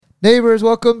Neighbors,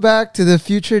 welcome back to the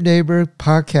Future Neighbor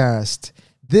podcast.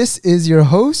 This is your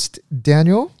host,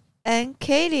 Daniel. And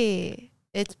Katie.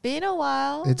 It's been a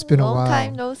while. It's been a while. Long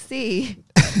time no see.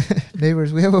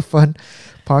 Neighbors, we have a fun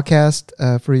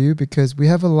podcast for you because we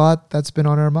have a lot that's been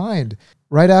on our mind.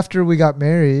 Right after we got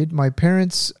married, my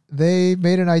parents, they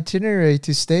made an itinerary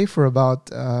to stay for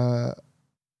about a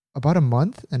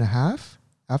month and a half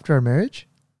after our marriage.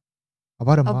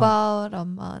 About a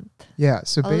month. Yeah.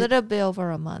 So a little bit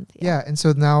over a month. Yeah. And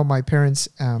so now my parents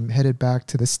headed back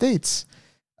to the States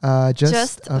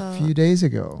just a few days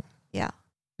ago. Yeah.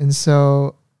 And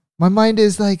so my mind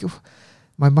is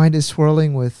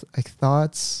swirling with like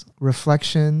thoughts,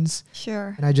 reflections.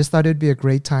 Sure. And I just thought it'd be a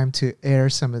great time to air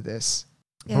some of this.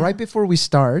 Yeah. Right before we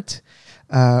start,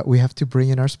 we have to bring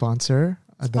in our sponsor.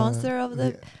 Sponsor of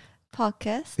the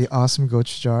podcast. The awesome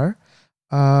Gochujang.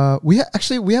 We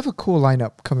have a cool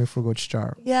lineup coming for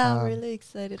Gochujang. Yeah, I'm really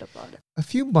excited about it. A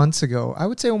few months ago, I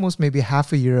would say almost maybe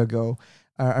half a year ago,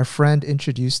 our friend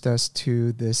introduced us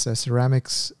to this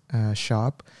ceramics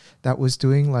shop that was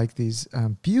doing like these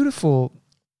beautiful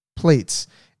plates.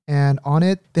 And on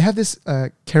it, they have this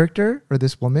character or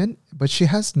this woman, but she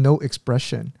has no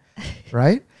expression,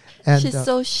 right? And she's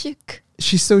so chic.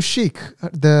 She's so chic.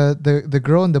 The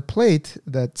girl in the plate,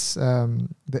 that's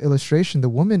the illustration, the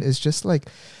woman is just like,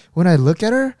 when I look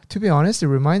at her, to be honest, it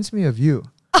reminds me of you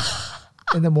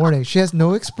in the morning. She has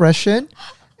no expression.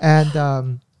 And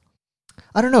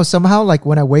I don't know, somehow like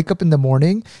when I wake up in the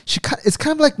morning, it's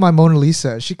kind of like my Mona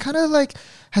Lisa. She kind of like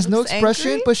has no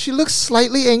expression, angry? But she looks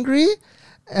slightly angry.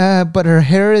 But her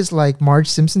hair is like Marge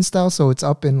Simpson style. So it's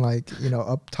up in like,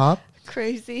 up top.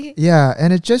 Crazy. Yeah,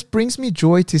 and it just brings me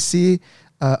joy to see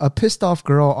a pissed off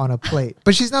girl on a plate,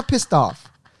 but she's not pissed off.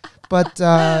 But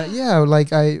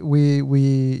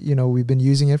we've been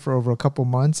using it for over a couple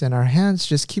months, and our hands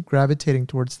just keep gravitating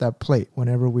towards that plate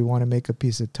whenever we want to make a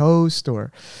piece of toast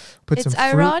or put some fruit.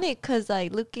 It's ironic because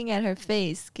like looking at her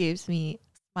face gives me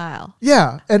smile.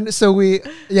 Yeah, and so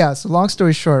so long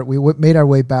story short, we made our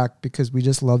way back because we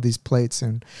just love these plates,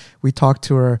 and we talked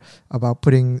to her about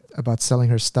selling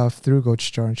her stuff through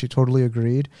Gochujang, and she totally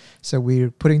agreed. So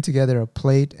we're putting together a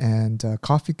plate and a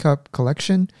coffee cup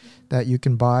collection that you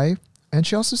can buy. And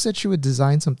she also said she would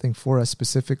design something for us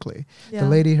specifically. Yeah. The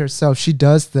lady herself, she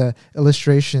does the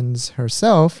illustrations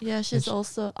herself. Yeah, she's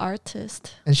also an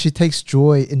artist. And she takes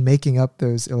joy in making up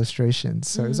those illustrations.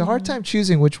 So it's a hard time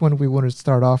choosing which one we want to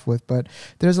start off with, but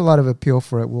there's a lot of appeal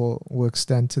for it. We'll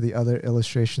extend to the other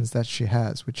illustrations that she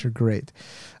has, which are great.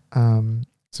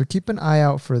 So keep an eye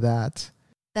out for that.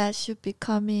 That should be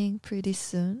coming pretty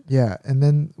soon. Yeah, and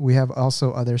then we have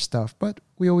also other stuff, but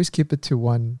we always keep it to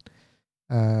one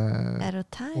at a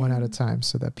time. One at a time,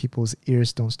 so that people's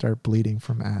ears don't start bleeding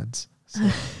from ads.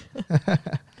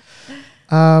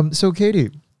 So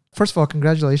Katie, first of all,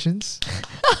 congratulations.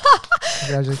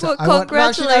 Congratulations. Well, I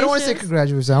don't want to say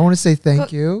congratulations. I want to say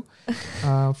thank you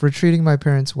for treating my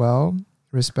parents well,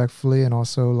 respectfully, and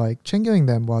also like chengyoing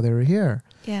them while they were here.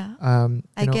 Yeah.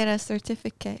 I get a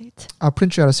certificate. I'll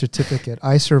print you out a certificate.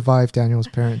 I survived Daniel's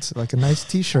parents, like a nice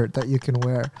T-shirt that you can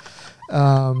wear.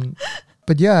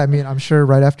 But yeah, I mean, I'm sure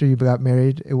right after you got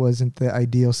married, it wasn't the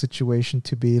ideal situation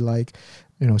to be like,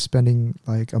 spending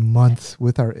like a month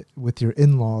with your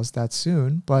in-laws that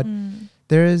soon. But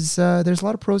there's a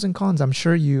lot of pros and cons. I'm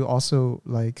sure you also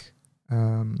like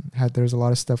there's a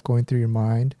lot of stuff going through your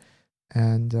mind,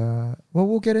 and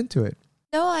we'll get into it.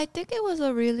 No, I think it was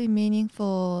a really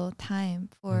meaningful time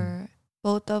for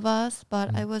both of us,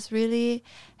 but I was really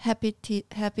happy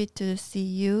to see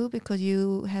you because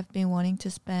you have been wanting to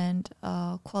spend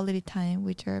quality time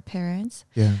with your parents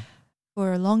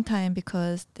for a long time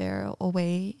because they're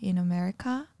away in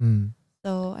America.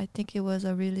 So I think it was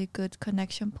a really good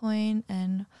connection point,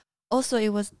 and also it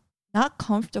was not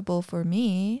comfortable for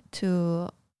me to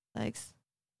like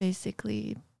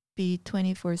basically be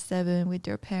 24/7 with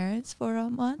your parents for a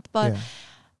month, but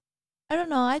I don't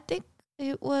know, I think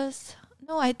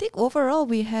overall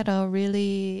we had a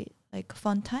really like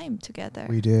fun time together.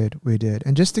 We did.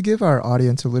 And just to give our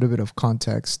audience a little bit of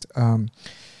context,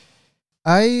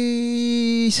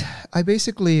 I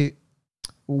basically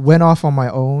went off on my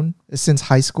own since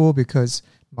high school because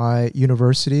my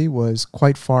university was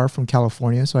quite far from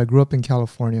California. So I grew up in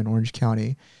California in Orange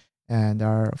County, and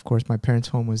of course my parents'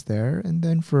 home was there. And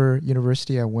then for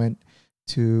university, I went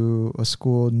to a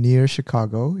school near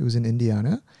Chicago. It was in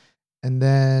Indiana. And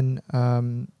then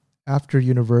after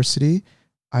university,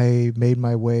 I made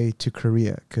my way to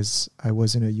Korea because I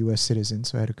wasn't a U.S. citizen,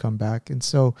 so I had to come back. And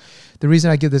so the reason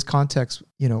I give this context,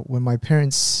 when my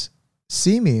parents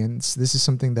see me, and this is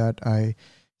something that I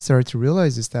started to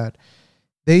realize, is that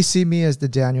they see me as the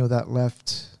Daniel that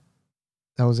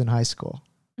was in high school.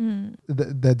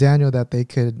 The Daniel that they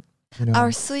could,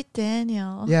 Our sweet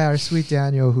Daniel. yeah, our sweet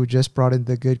Daniel who just brought in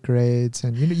the good grades.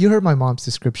 And you heard my mom's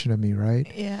description of me,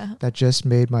 right? Yeah. That just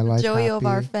made my life Joy happy. of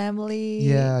our family.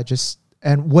 Yeah,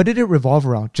 and what did it revolve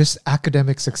around? Just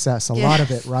academic success, a lot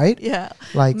of it, right? Yeah.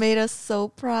 Like, made us so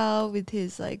proud with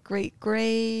his like great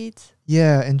grades.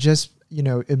 yeah, and just,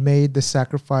 it made the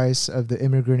sacrifice of the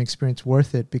immigrant experience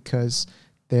worth it because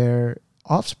their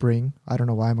offspring, I don't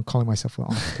know why I'm calling myself an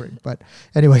offspring, but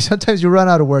anyway, sometimes you run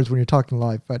out of words when you're talking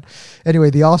live. But anyway,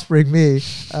 the offspring, me,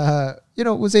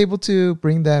 was able to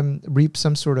reap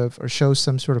some sort of, or show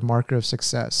some sort of marker of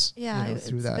success. Yeah, it's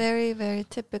through that. very, very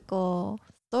typical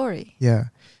story. Yeah.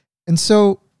 And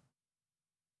so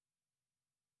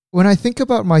when I think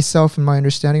about myself and my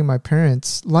understanding of my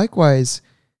parents, likewise,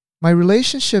 my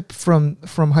relationship from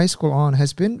high school on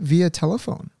has been via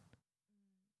telephone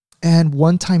and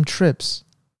one-time trips.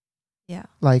 Yeah.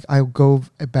 Like I'll go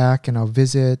back and I'll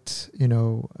visit,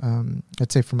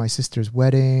 let's say for my sister's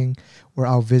wedding, or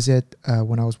I'll visit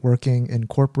when I was working in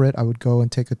corporate, I would go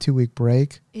and take a 2-week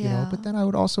break, but then I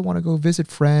would also want to go visit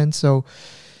friends. So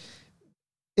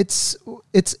it's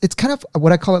kind of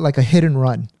what I call it, like a hit and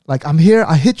run. Like I'm here,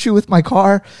 I hit you with my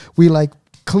car, we like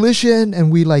collision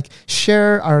and we like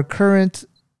share our current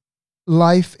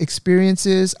life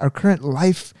experiences, our current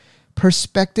life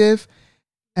perspective.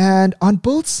 And on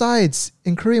both sides,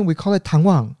 in Korean, we call it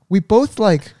당황. We both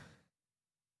like,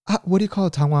 what do you call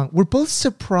it, 당황? We're both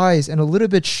surprised and a little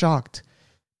bit shocked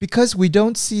because we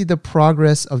don't see the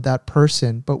progress of that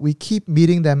person, but we keep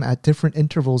meeting them at different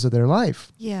intervals of their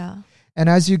life. Yeah. And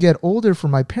as you get older, for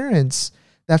my parents,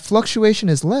 that fluctuation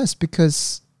is less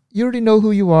because you already know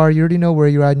who you are, you already know where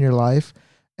you're at in your life,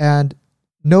 and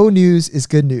no news is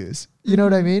good news. You know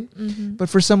what I mean? Mm-hmm. But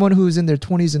for someone who's in their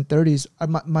 20s and 30s,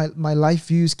 my life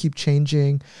views keep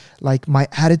changing. Like my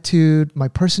attitude, my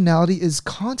personality is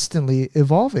constantly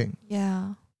evolving.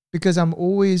 Yeah. Because I'm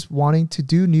always wanting to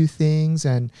do new things,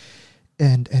 and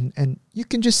you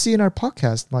can just see in our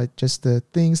podcast, like just the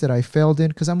things that I failed in,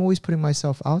 because I'm always putting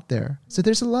myself out there. So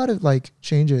there's a lot of like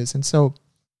changes. And so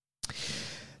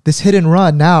this hit and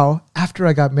run now, after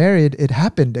I got married, it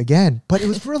happened again, but it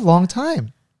was for a long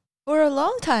time. For a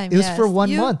long time. It was for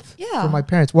 1 month yeah. for my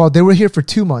parents. Well, they were here for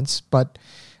 2 months, but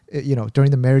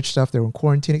during the marriage stuff, they were in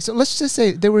quarantining. So let's just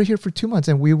say they were here for 2 months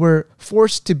and we were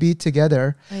forced to be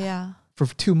together for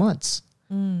 2 months.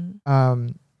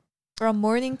 From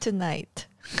morning to night.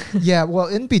 Yeah. Well,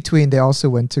 in between, they also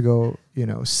went to go,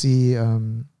 see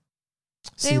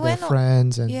their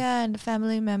friends and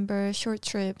family members, short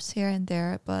trips here and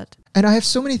there. And I have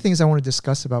so many things I want to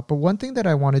discuss about, but one thing that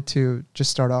I wanted to just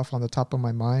start off on the top of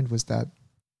my mind was that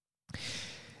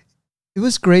it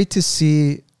was great to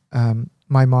see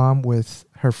my mom with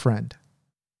her friend.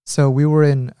 So we were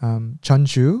in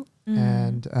Jeonju,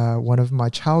 and one of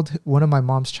my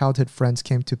mom's childhood friends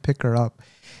came to pick her up.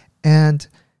 And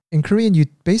in Korean, you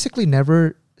basically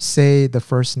never say the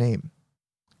first name,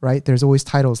 right? There's always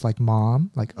titles like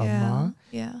mom, like 엄마.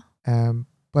 Yeah.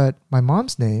 But my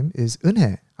mom's name is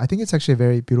Eunhae. I think it's actually a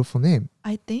very beautiful name.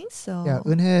 I think so. Yeah,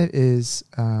 Eunhae is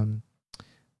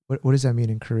what does that mean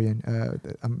in Korean?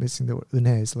 I'm missing the word.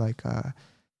 Eunhae is like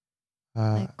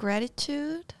like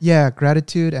gratitude. Yeah,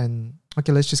 gratitude. And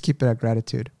okay, let's just keep it at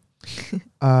gratitude.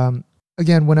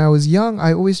 Again, when I was young,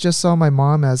 I always just saw my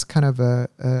mom as kind of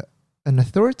an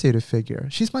authoritative figure.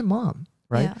 She's my mom,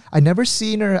 right? Yeah. I never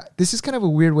seen her. This is kind of a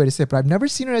weird way to say it, but I've never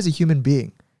seen her as a human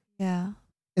being. Yeah.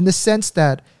 In the sense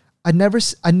that I never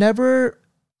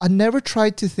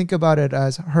tried to think about it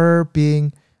as her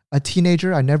being a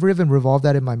teenager. I never even revolved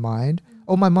that in my mind.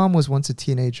 Oh, my mom was once a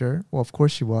teenager. Well, of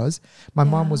course she was. My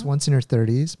mom was once in her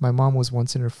 30s. My mom was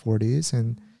once in her 40s.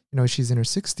 And, she's in her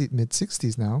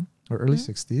mid-60s now, or early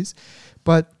 60s.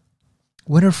 But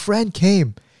when her friend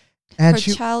came, and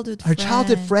her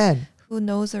childhood friend. Who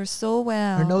knows her so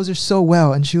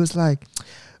well. And she was like,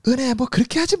 은혜, 뭐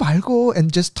그렇게 하지 말고,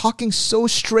 and just talking so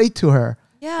straight to her.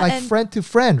 Yeah, like friend to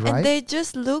friend, right? And they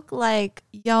just look like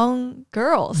young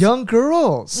girls. They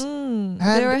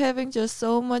were having just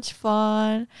so much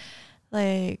fun.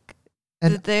 Like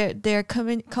their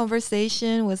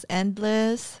conversation was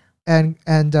endless. And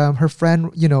her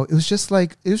friend, it was just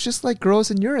like girls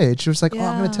in your age. She was like,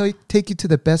 I'm gonna take you to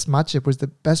the best matchup, was the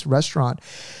best restaurant,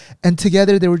 and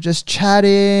together they were just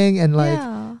chatting and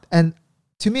and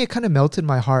to me it kind of melted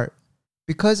my heart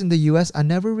because in the U.S. I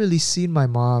never really seen my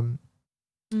mom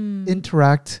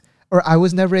interact, or I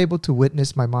was never able to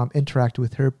witness my mom interact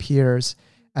with her peers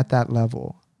at that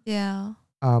level. Yeah.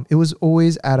 It was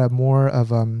always at a more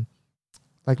of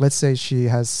like let's say she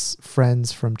has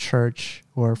friends from church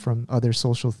or from other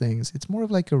social things, it's more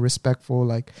of like a respectful,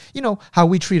 like, you know, how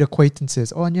we treat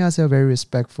acquaintances. Oh, 안녕하세요, very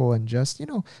respectful and just, you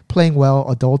know, playing well,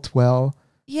 adult well.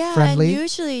 Yeah, friendly. and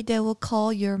usually they will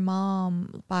call your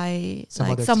mom by Some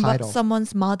like other title.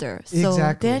 someone's mother. So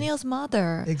Exactly. Daniel's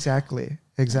mother. Exactly.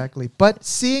 But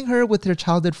seeing her with her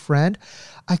childhood friend,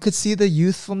 I could see the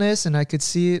youthfulness and I could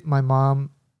see my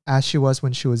mom as she was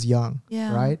when she was young.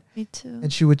 Yeah, Right? me too.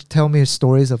 And she would tell me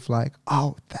stories of like,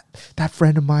 oh, that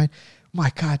friend of mine,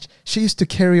 my God, she used to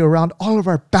carry around all of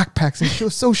our backpacks and she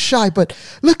was so shy. But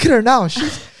look at her now.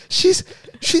 She's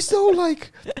so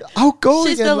like outgoing.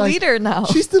 She's and the like, leader now.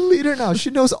 She's the leader now. She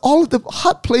knows all of the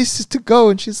hot places to go.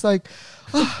 And she's like,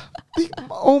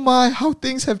 oh my, how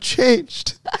things have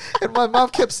changed. And my mom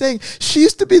kept saying, she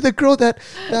used to be the girl that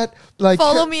like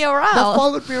Follow me around. that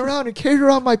followed me around and carried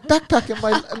around my backpack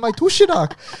and my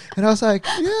tushinak. And I was like,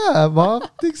 yeah, mom,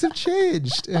 things have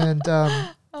changed. And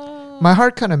my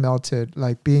heart kind of melted,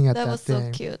 like being at that was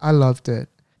thing. so cute. I loved it.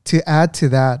 To add to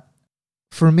that,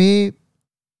 for me,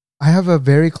 I have a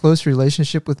very close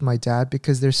relationship with my dad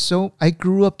because I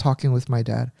grew up talking with my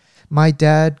dad. My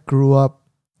dad grew up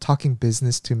talking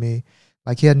business to me.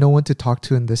 Like he had no one to talk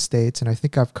to in the States. And I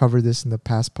think I've covered this in the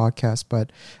past podcast,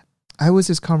 but I was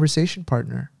his conversation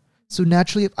partner. So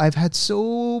naturally, I've had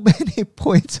so many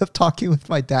points of talking with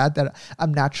my dad that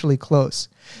I'm naturally close.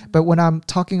 But when I'm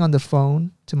talking on the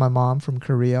phone to my mom from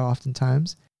Korea,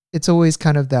 oftentimes, it's always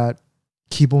kind of that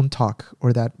기본 talk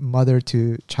or that mother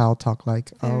to child talk,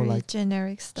 like, Very like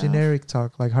generic stuff. generic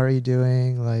talk, like, how are you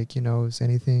doing? Like, you know, is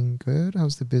anything good?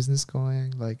 How's the business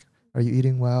going? Like, are you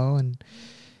eating well?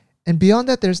 And beyond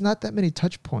that, there's not that many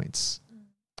touch points.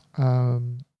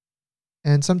 And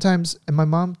sometimes, and my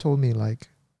mom told me, like,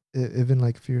 even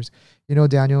like a few years, you know,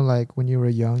 Daniel, like when you were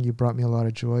young, you brought me a lot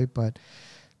of joy, but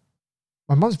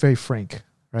my mom's very frank,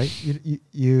 right?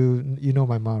 You know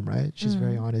my mom, right? She's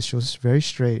very honest. She was very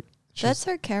straight. That's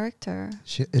her character.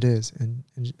 It is. And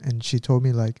she told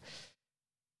me, like,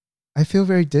 I feel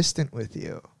very distant with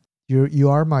you. You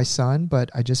are my son, but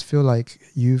I just feel like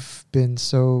you've been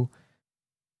so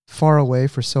far away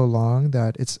for so long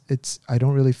that I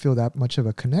don't really feel that much of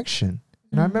a connection.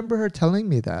 And I remember her telling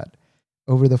me that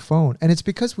over the phone. And it's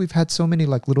because we've had so many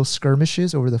like little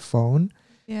skirmishes over the phone.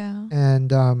 Yeah.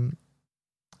 And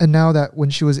now that when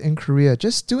she was in Korea,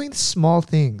 just doing small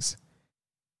things.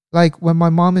 Like when my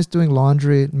mom is doing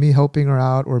laundry, me helping her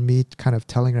out or me kind of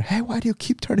telling her, hey, why do you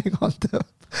keep turning on the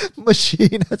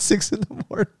machine at 6 a.m?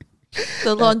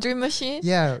 The laundry machine?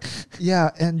 Yeah.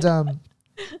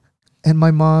 And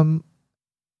my mom,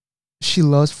 she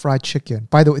loves fried chicken.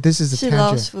 By the way, this is a tangent. She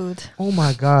loves food. Oh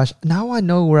my gosh. Now I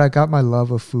know where I got my love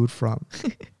of food from.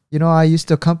 You know, I used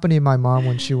to accompany my mom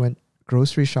when she went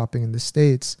grocery shopping in the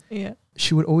States. Yeah.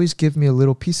 She would always give me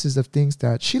little pieces of things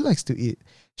that she likes to eat.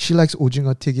 She likes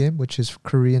오징어 튀김, which is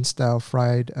Korean style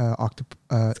fried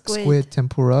squid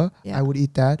tempura. Yeah. I would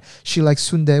eat that. She likes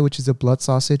sundae, which is a blood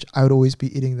sausage. I would always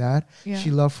be eating that. Yeah.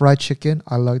 She loved fried chicken.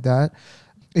 I love that,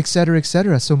 etc.,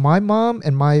 etc. So my mom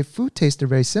and my food taste are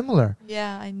very similar.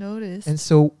 Yeah, I noticed. And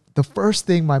so the first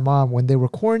thing my mom, when they were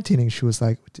quarantining, she was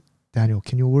like, Daniel,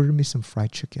 can you order me some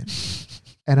fried chicken?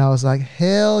 And I was like,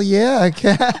 hell yeah, I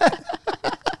can.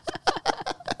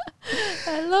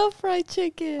 I love fried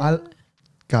chicken.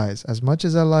 Guys, as much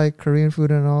as I like Korean food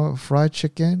and all, fried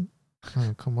chicken,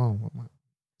 oh, come on.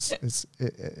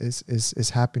 It's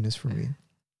happiness for me.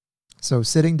 So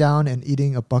sitting down and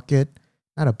eating not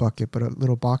a bucket, but a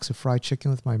little box of fried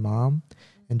chicken with my mom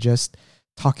and just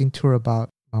talking to her about,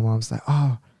 my mom's like,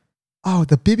 oh,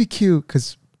 the BBQ,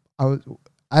 because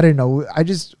I don't know, I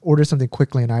just ordered something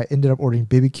quickly and I ended up ordering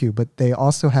BBQ, but they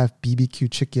also have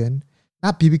BBQ chicken.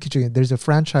 Not BBQ chicken. There's a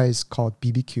franchise called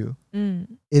BBQ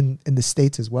in the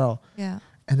States as well. Yeah.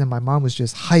 And then my mom was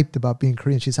just hyped about being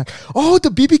Korean. She's like, oh, the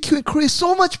BBQ in Korea is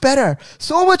so much better.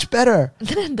 So much better.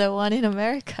 Than the one in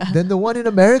America. Than the one in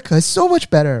America is so much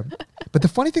better. But the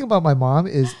funny thing about my mom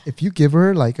is if you give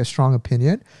her like a strong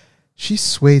opinion, she's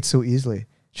swayed so easily.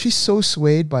 She's so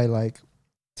swayed by like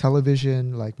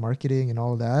television, like marketing and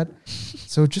all that.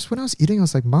 So just when I was eating, I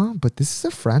was like, Mom, but this is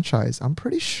a franchise. I'm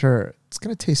pretty sure it's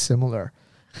going to taste similar.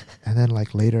 And then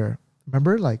like later,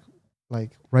 remember like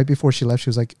right before she left, she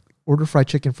was like, order fried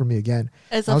chicken for me again.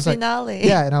 As a finale. Like,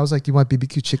 yeah. And I was like, do you want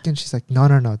BBQ chicken? She's like,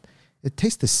 no. It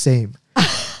tastes the same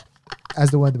as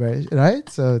the one, right?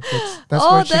 So that's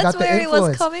where she got the influence. It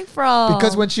was coming from.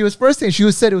 Because when she was first thing,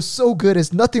 she said it was so good.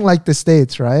 It's nothing like the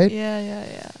States, right?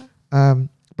 Yeah.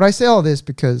 But I say all this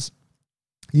because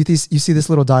you see this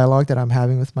little dialogue that I'm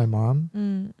having with my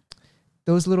mom.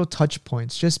 Those little touch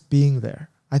points, just being there.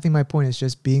 I think my point is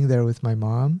just being there with my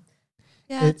mom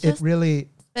Yeah, It just really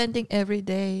spending every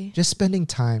day. just spending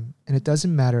time, and it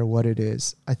doesn't matter what it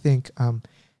is. I think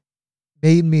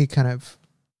made me kind of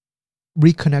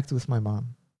reconnect with my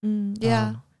mom.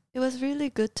 Yeah, Um, it was really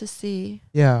good to see.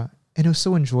 yeah, and it was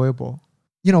so enjoyable.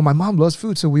 You know, my mom loves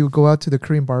food, so we would go out to the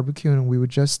Korean barbecue and we would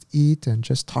just eat and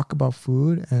just talk about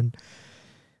food. And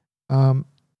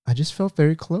I just felt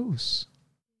very close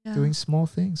Yeah. doing small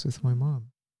things with my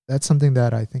mom. That's something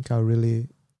that I think I'll really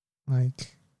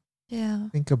like Yeah.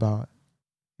 think about.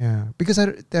 Yeah, because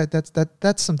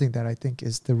that's something that I think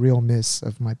is the real miss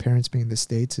of my parents being in the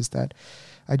States, is that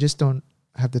I just don't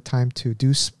have the time to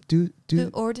do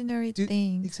ordinary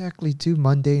things. exactly, do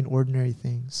mundane, ordinary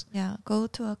things. Yeah, go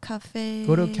to a cafe.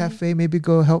 Go to a cafe, maybe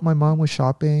go help my mom with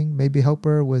shopping, maybe help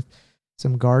her with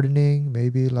some gardening,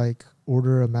 maybe like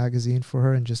order a magazine for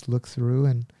her and just look through.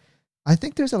 And I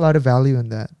think there's a lot of value in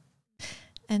that.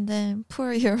 And then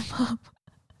poor your mom,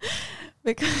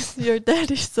 because your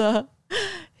dad is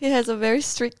he has a very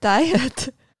strict diet.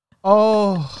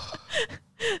 Oh,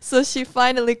 So she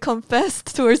finally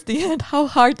confessed towards the end how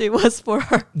hard it was for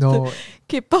her no. to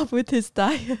keep up with his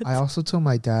diet. I also told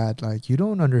my dad, like, you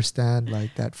don't understand,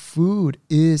 like, that food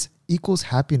equals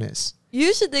happiness.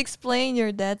 You should explain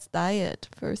your dad's diet,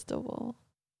 first of all.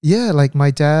 Yeah, like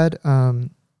my dad,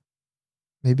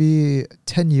 maybe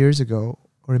 10 years ago,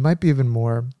 or it might be even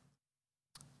more,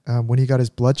 when he got his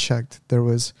blood checked, there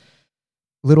was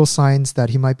little signs that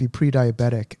he might be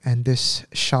pre-diabetic, and this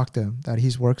shocked him that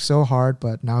he's worked so hard,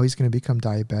 but now he's going to become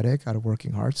diabetic out of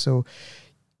working hard. So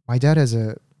my dad has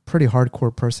a pretty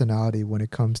hardcore personality when it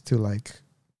comes to like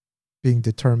being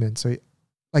determined. So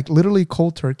like literally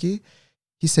cold turkey,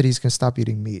 he said he's going to stop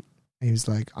eating meat. And he was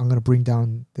like, I'm going to bring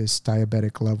down this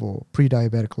diabetic level,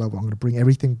 pre-diabetic level. I'm going to bring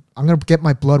everything. I'm going to get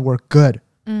my blood work good.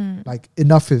 Like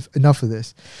enough of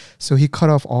this. So he cut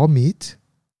off all meat.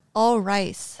 All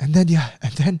rice. And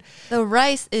then The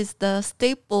rice is the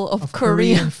staple of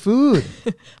Korean food.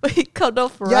 But he cut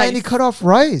off rice. Yeah, and he cut off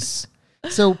rice.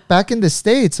 So back in the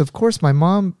States, of course, my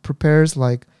mom prepares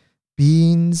like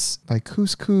beans, like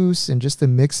couscous, and just a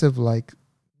mix of like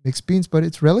mixed beans, but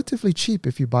it's relatively cheap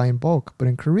if you buy in bulk. But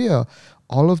in Korea,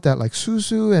 all of that, like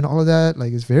susu and all of that,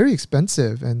 like is very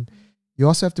expensive, and you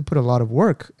also have to put a lot of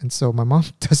work. And so my mom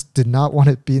just did not want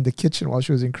to be in the kitchen while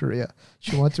she was in Korea.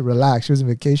 She wanted to relax. She was in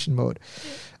vacation mode.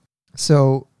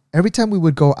 So every time we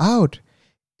would go out,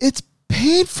 it's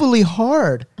painfully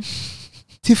hard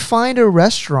to find a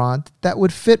restaurant that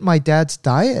would fit my dad's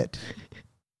diet.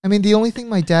 I mean, the only thing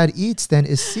my dad eats then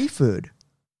is seafood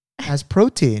as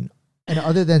protein, and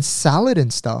other than salad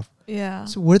and stuff. Yeah.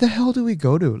 So where the hell do we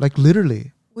go to? Like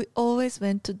literally. We always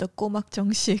went to the 꼬막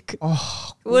정식.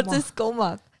 Oh, What is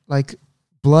꼬막? like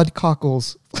blood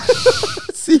cockles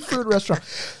seafood restaurant.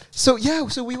 So yeah,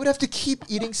 so we would have to keep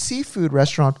eating seafood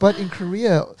restaurant. But in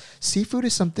Korea, seafood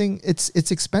is something, it's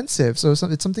expensive. So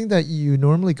it's something that you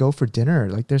normally go for dinner.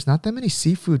 Like there's not that many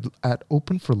seafood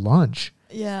open for lunch.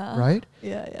 Yeah. Right?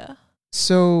 Yeah.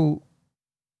 So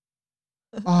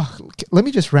let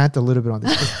me just rant a little bit on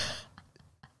this.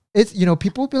 It's, you know,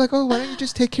 people will be like, oh, why don't you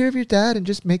just take care of your dad and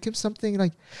just make him something?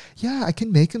 Like, yeah, I can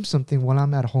make him something when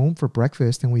I'm at home for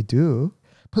breakfast, and we do.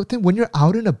 But then when you're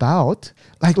out and about,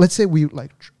 like let's say we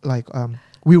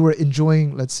we were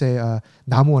enjoying, let's say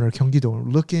Namwon or Gyeonggi-do, and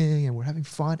we're looking and we're having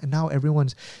fun, and now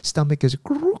everyone's stomach is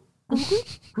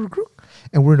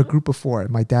and we're in a group of four,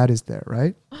 and my dad is there,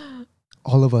 right?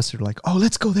 All of us are like, oh,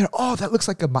 let's go there. Oh, that looks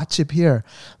like a matchip here.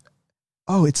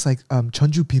 Oh, it's like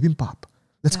Jeonju bibimbap.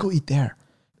 Let's go eat there.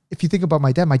 If you think about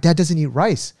my dad doesn't eat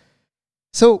rice.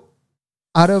 So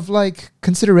out of like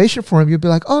consideration for him, you'd be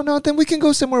like, oh no, then we can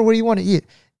go somewhere where you want to eat.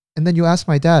 And then you ask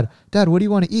my dad, what do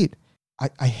you want to eat?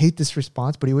 I hate this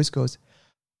response, but he always goes,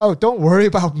 oh, don't worry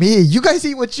about me. You guys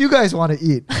eat what you guys want to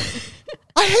eat.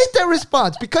 I hate that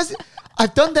response because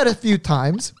I've done that a few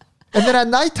times. And then at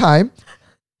nighttime,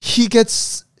 he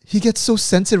gets so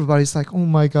sensitive about it. He's like, oh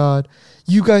my God,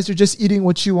 you guys are just eating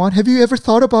what you want. Have you ever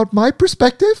thought about my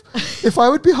perspective? If I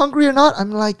would be hungry or not?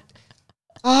 I'm like,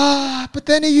 but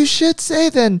then you should say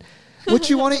then what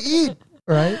you want to eat,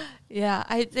 right? Yeah,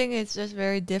 I think it's just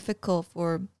very difficult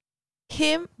for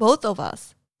him, both of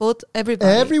us,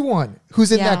 everybody. Everyone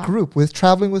who's in that group with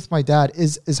traveling with my dad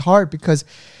is hard, because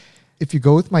if you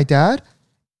go with my dad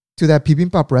to that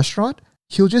bibimbap restaurant,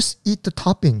 he'll just eat the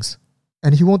toppings.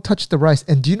 And he won't touch the rice.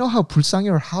 And do you know how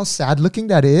불쌍해 or how sad looking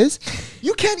that is?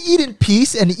 You can't eat in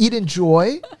peace and eat in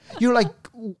joy. You're like,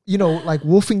 you know, like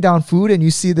wolfing down food, and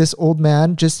you see this old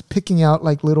man just picking out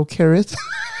like little carrots,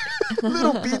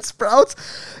 little bean sprouts.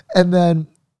 And then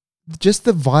just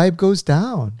the vibe goes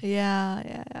down.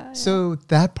 Yeah. So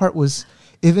that part was,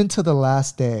 even to the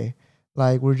last day,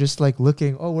 Like we're just like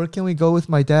looking, oh, where can we go with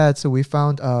my dad? So we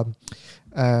found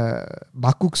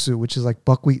makguksu, which is like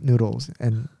buckwheat noodles,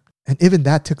 and even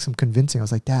that took some convincing. I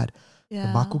was like, Dad, the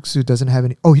Yeah. makguksu doesn't have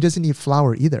any. Oh, he doesn't eat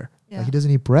flour either. Yeah. Like he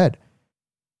doesn't eat bread.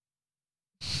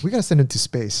 We gotta send him to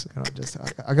space.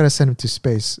 I gotta send him to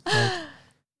space. Like,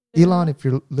 Yeah. Elon, if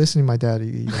you're listening, my dad,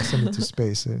 you gotta send him to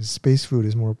space. Space food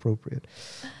is more appropriate.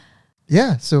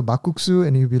 Yeah, so makguksu,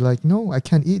 and he'd be like, no, I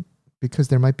can't eat because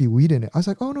there might be wheat in it. I was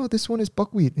like, oh no, this one is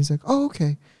buckwheat. And he's like, oh,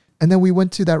 okay. And then we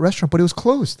went to that restaurant, but it was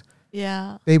closed.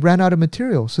 Yeah. They ran out of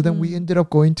material. So then we Mm. ended up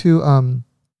going to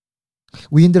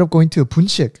a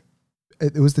punchik.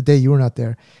 It was the day you were not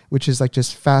there, which is like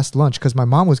just fast lunch, because my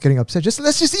mom was getting upset.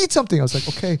 Let's just eat something. I was like,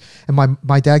 okay. And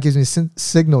my dad gives me a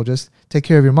signal, just take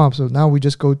care of your mom. So now we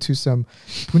just go to some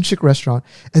punchik restaurant.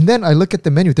 And then I look at the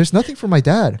menu. There's nothing for my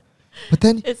dad. But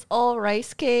then It's all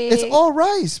rice cake. it's all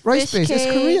rice Fish based. It's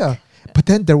cake. Korea. But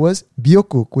then there was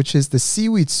byokguk, which is the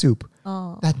seaweed soup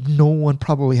Oh, that no one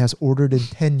probably has ordered in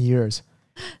 10 years.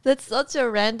 that's such a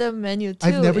random menu too.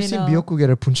 I've never you seen know. byokguk at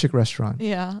a punchik restaurant.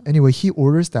 Yeah. Anyway, he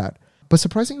orders that. But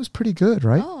surprisingly, it was pretty good,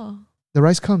 right? Oh. The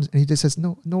rice comes and he just says,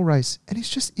 no rice. And he's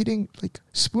just eating like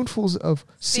spoonfuls of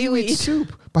seaweed Seaweed.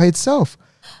 soup by itself.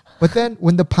 But then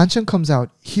when the panchan comes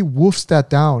out, he woofs that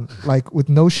down like with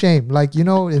no shame. Like,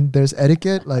 and there's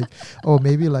etiquette. Like, oh,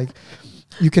 maybe like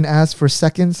you can ask for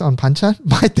seconds on panchan.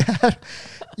 My dad,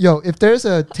 if there's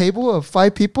a table of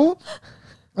 5 people,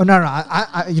 oh, no,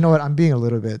 I you know what? I'm being a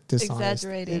little bit dishonest.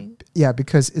 Exaggerating. Yeah,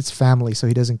 because it's family, so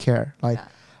he doesn't care. Like, Yeah.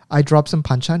 I drop some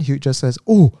panchan, he just says,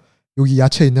 oh, 여기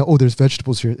야채 있네. Oh, there's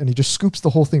vegetables here. And he just scoops the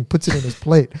whole thing, puts it in his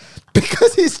plate.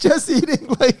 Because he's just eating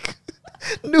like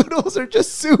noodles or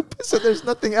just soup. So there's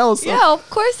nothing else. Yeah, of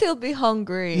course he'll be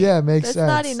hungry. Yeah, it makes That's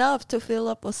not sense. enough to fill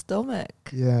up a stomach.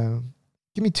 Yeah.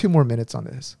 Give me 2 more minutes on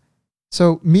this.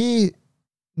 So me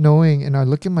knowing, and I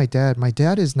look at my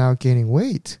dad is now gaining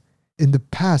weight. In the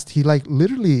past, he like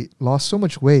literally lost so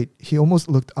much weight. He almost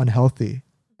looked unhealthy.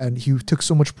 And he took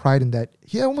so much pride in that.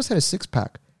 He almost had a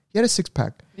 6-pack. He had a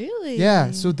 6-pack. Really?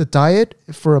 Yeah. So the diet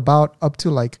for about up to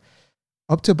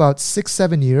about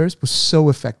 6-7 years was so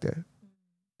effective.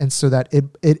 And so that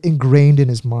it ingrained in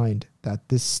his mind that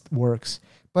this works.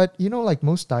 But like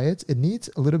most diets, it needs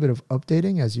a little bit of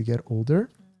updating as you get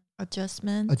older.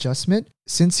 Adjustment.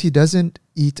 Since he doesn't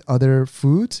eat other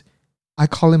foods, I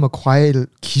call him a 과일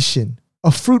귀신, a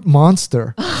fruit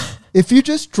monster. If you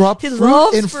just drop He fruit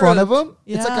loves in front of fruit. him,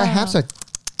 it's like a Yeah. hamster.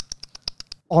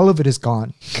 All of it is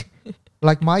gone.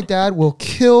 Like my dad will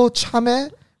kill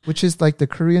chame, which is like the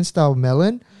Korean style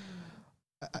melon.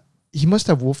 He must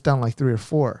have wolfed down like 3 or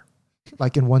 4,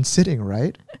 like in one sitting,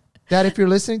 right? Dad, if you're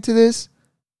listening to this,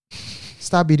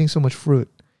 stop eating so much fruit.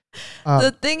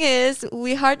 The thing is,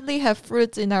 we hardly have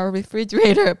fruits in our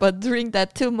refrigerator, but during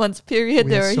that 2 months period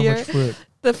We they have were so here, much fruit.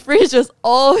 the fridge was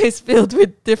always filled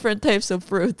with different types of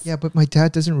fruits. Yeah, but my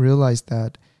dad doesn't realize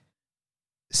that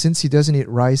since he doesn't eat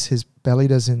rice, his belly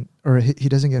doesn't, or he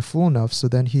doesn't get full enough. So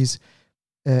then he's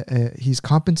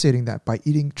compensating that by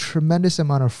eating tremendous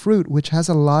amount of fruit, which has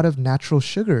a lot of natural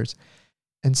sugars.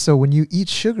 And so when you eat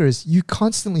sugars, you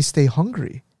constantly stay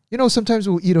hungry. Sometimes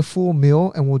we'll eat a full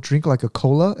meal and we'll drink like a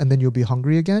cola and then you'll be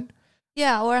hungry again.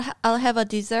 Yeah, or I'll have a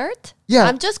dessert. Yeah.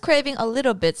 I'm just craving a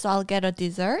little bit, so I'll get a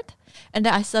dessert. And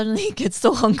then I suddenly get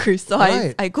so hungry, so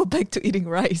Right. I go back to eating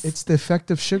rice. It's the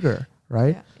effect of sugar,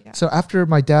 right? Yeah. So after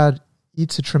my dad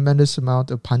eats a tremendous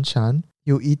amount of panchan,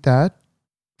 he'll eat that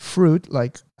fruit,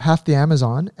 like half the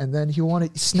Amazon, and then he'll want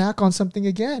to snack on something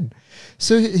again.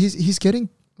 So he's getting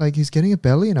a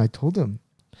belly, and I told him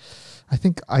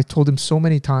so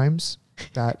many times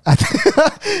that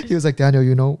he was like, Daniel,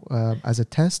 as a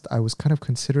test, I was kind of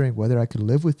considering whether I could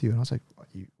live with you. And I was like,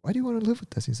 why do you want to live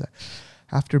with us? He's like,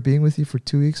 after being with you for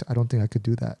 2 weeks, I don't think I could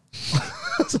do that.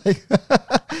 I was like,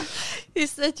 He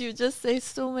said you just say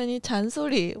so many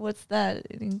잔소리. What's that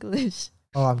in English?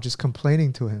 oh, I'm just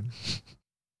complaining to him.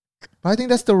 But I think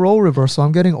that's the role reversal.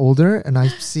 I'm getting older and I'm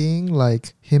seeing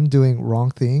like him doing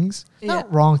wrong things. Yeah.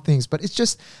 Not wrong things, but it's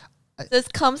just, This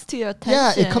comes to your attention.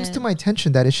 yeah, it comes to my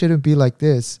attention that it shouldn't be like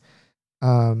this.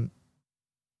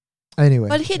 Anyway.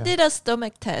 But he yeah. did a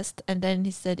stomach test, and then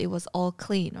he said it was all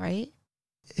clean, right?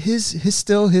 His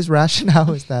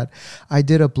rationale is that I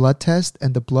did a blood test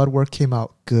and the blood work came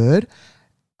out good.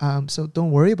 So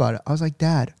don't worry about it. I was like,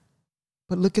 Dad,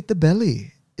 but look at the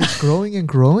belly. It's growing and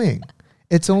growing.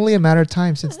 It's only a matter of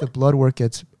time since the blood work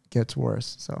gets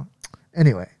worse. So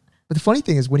anyway, but the funny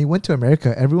thing is when he went to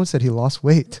America, everyone said he lost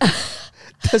weight.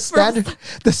 The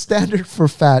standard for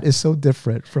fat is so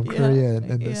different from Korea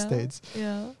and the States.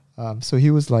 Yeah. So he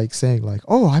was like saying like,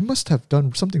 oh, I must have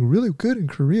done something really good in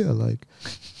Korea. Like,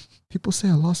 people say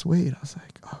I lost weight. I was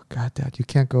like, oh God, Dad, you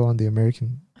can't go on the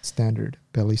American standard,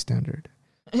 belly standard.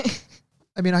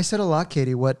 I mean, I said a lot,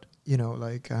 Katie. What,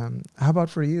 how about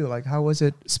for you? Like, how was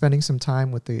it spending some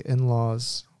time with the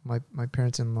in-laws, my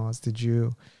parents' in-laws? Did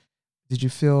you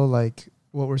feel like,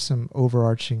 what were some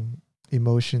overarching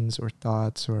emotions or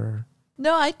thoughts or?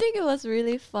 No, I think it was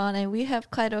really fun, and we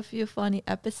have quite a few funny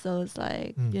episodes,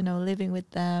 like, living with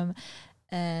them,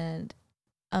 and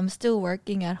I'm still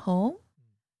working at home.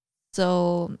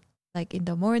 So, like, in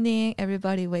the morning,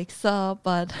 everybody wakes up,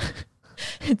 but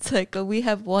it's like we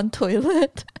have one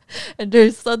toilet, and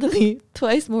there's suddenly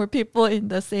twice more people in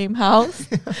the same house.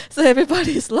 So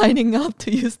everybody's lining up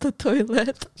to use the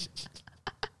toilet.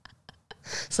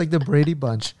 It's like the Brady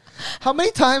Bunch. How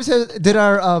many times did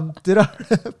our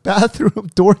bathroom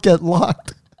door get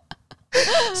locked?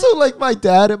 So like my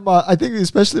dad and I think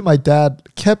especially my dad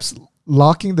kept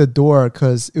locking the door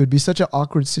because it would be such an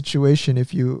awkward situation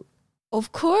if you,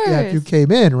 of course, if you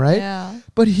came in, right? Yeah.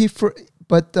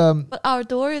 But our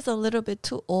door is a little bit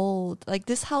too old. Like,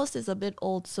 this house is a bit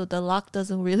old, so the lock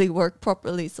doesn't really work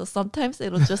properly. So sometimes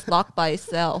it'll just lock by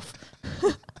itself.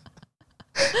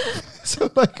 So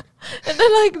like, and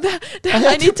then like that,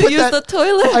 I need to use the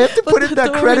toilet. I have to put in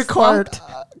that credit card,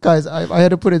 guys. I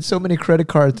had to put in so many credit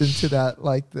cards into that,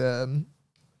 like the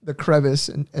crevice,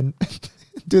 and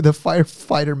do the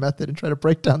firefighter method and try to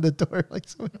break down the door. Like,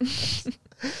 so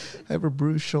I have a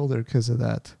bruised shoulder because of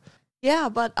that. Yeah,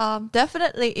 but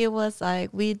definitely it was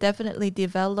like we definitely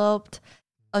developed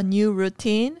a new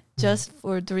routine just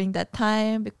for during that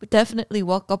time. We definitely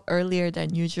woke up earlier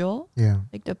than usual. Yeah.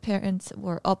 Like the parents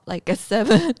were up like at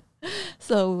 7.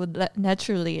 So we would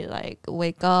naturally like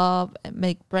wake up and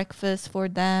make breakfast for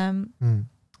them,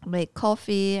 make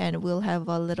coffee, and we'll have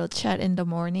a little chat in the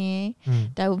morning.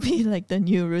 That would be like the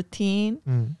new routine.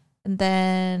 And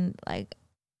then like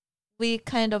we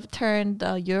kind of turned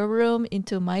your room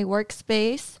into my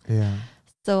workspace. Yeah.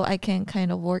 So I can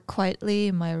kind of work quietly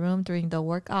in my room during the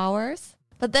work hours.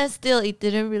 But then still, it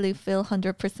didn't really feel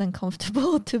 100%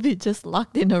 comfortable to be just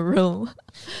locked in a room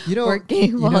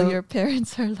working while your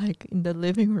parents are like in the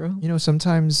living room.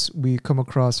 Sometimes we come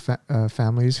across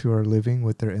families who are living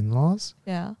with their in-laws.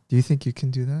 Yeah. Do you think you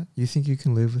can do that? You think you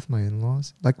can live with my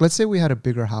in-laws? Like, let's say we had a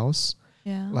bigger house.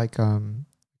 Yeah. Like a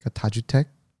dajutek.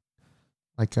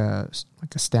 Like a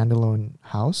standalone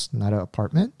house, not an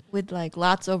apartment. With like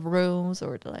lots of rooms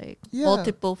or like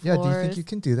multiple floors. Yeah, do you think you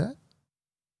can do that?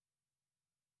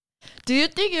 Do you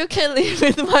think you can live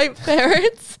with my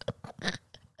parents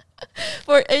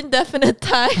for indefinite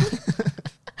time?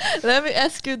 Let me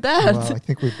ask you that. Well, I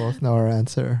think we both know our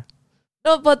answer.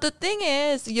 No, but the thing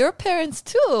is, your parents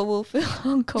too will feel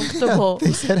uncomfortable.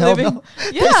 They said hell no.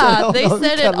 Yeah, they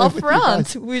said it up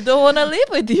front. We don't want to live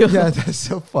with you. Yeah, that's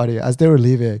so funny. As they were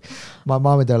leaving, my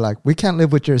mom and they're like, we can't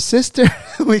live with your sister.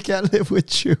 We can't live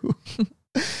with you.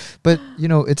 But,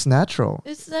 it's natural.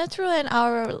 It's natural, and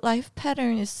our life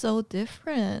pattern is so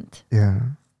different. Yeah.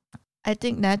 I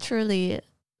think naturally,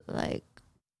 like,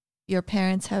 your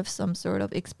parents have some sort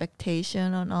of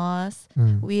expectation on us.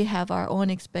 We have our own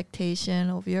expectation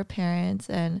of your parents,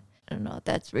 and I don't know,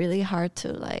 that's really hard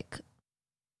to like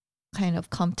kind of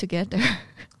come together.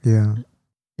 Yeah.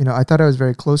 I thought I was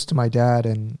very close to my dad,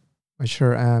 and I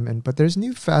sure am. But there's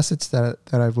new facets that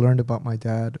I've learned about my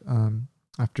dad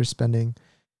after spending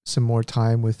some more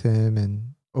time with him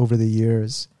and over the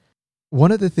years.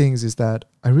 One of the things is that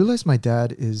I realized my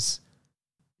dad is,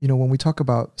 when we talk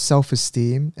about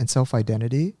self-esteem and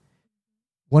self-identity,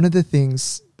 one of the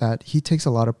things that he takes a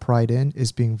lot of pride in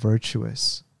is being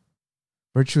virtuous.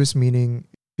 Virtuous meaning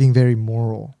being very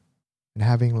moral and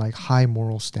having like high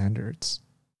moral standards.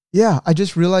 Yeah, I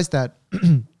just realized that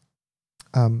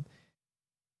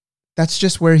that's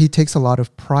just where he takes a lot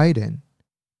of pride in.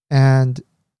 And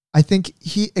I think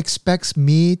he expects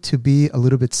me to be a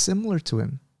little bit similar to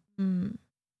him.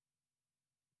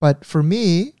 But for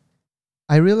me,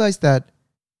 I realized that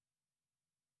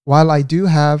while I do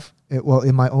have,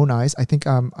 in my own eyes, I think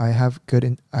I have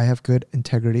good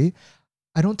integrity.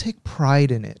 I don't take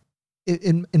pride in it.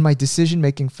 In my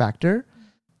decision-making factor,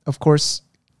 of course,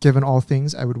 given all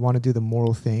things, I would want to do the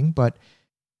moral thing, but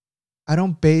I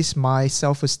don't base my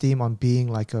self-esteem on being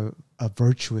like a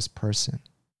virtuous person.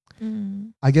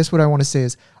 I guess what I want to say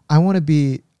is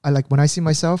when I see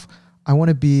myself, I want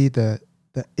to be the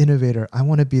innovator. I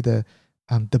want to be the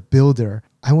builder.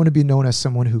 I want to be known as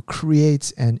someone who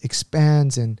creates and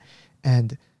expands and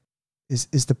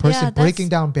is the person breaking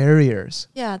down barriers.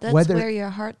 Yeah, that's where your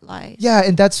heart lies. Yeah,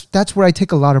 and that's where I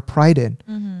take a lot of pride in.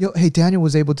 Hey, Daniel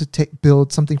was able to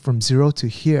build something from zero to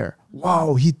here.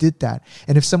 wow, he did that.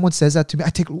 And if someone says that to me, I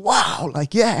take, wow,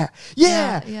 like, yeah.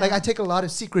 Like I take a lot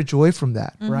of secret joy from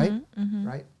that, right?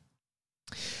 Right.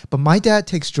 But my dad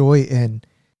takes joy in,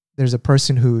 there's a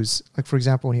person who's like, for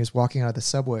example, when he was walking out of the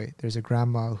subway, there's a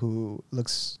grandma who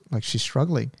looks like she's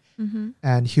struggling,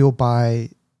 and he'll buy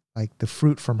like the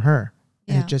fruit from her,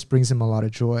 and it just brings him a lot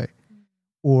of joy.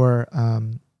 Or,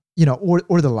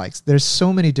 or the likes. There's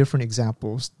so many different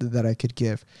examples that I could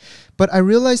give. But I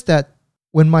realized that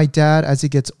when my dad, as he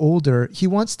gets older, he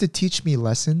wants to teach me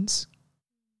lessons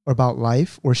about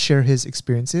life or share his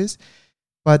experiences.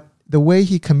 But the way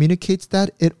he communicates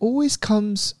that, it always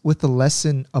comes with a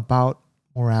lesson about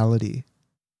morality.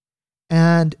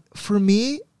 And for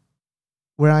me,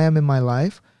 where I am in my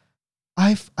life,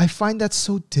 I find that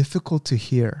so difficult to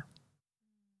hear.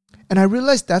 And I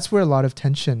realized that's where a lot of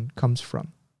tension comes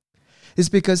from. Is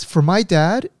because for my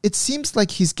dad, it seems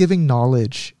like he's giving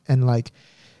knowledge, and like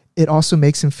it also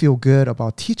makes him feel good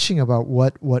about teaching about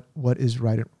what is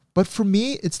right. But for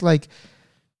me, it's like,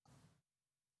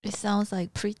 it sounds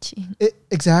like preaching.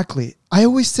 Exactly. I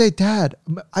always say, Dad,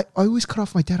 I always cut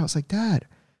off my dad. I was like, Dad,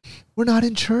 we're not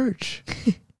in church.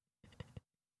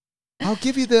 I'll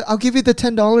give you the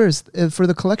 $10 for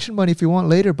the collection money if you want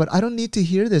later, but I don't need to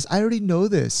hear this. I already know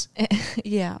this.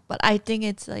 Yeah, but I think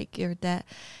it's like your dad,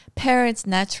 parents'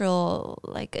 natural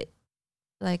like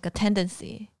a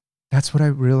tendency. That's what I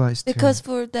realized too. Because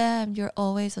for them, you're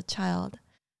always a child.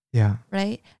 Yeah.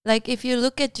 Right? Like if you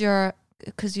look at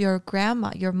because your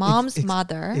grandma, your mom's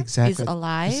mother is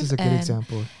alive. This is a good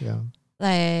example. Yeah.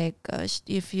 Like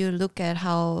if you look at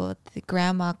how the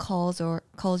grandma calls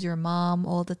your mom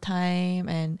all the time,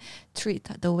 and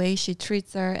the way she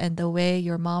treats her, and the way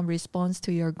your mom responds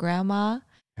to your grandma,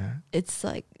 it's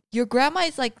like your grandma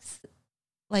is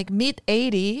like mid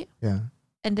 80,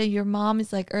 and then your mom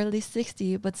is like early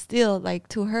 60, but still like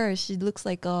to her she looks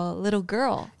like a little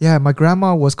girl. Yeah, my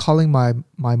grandma was calling my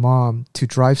mom to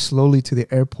drive slowly to the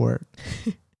airport,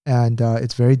 and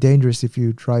it's very dangerous if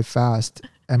you drive fast.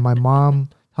 And my mom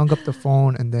hung up the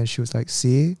phone, and then she was like,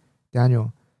 "See,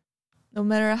 Daniel, no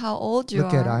matter how old you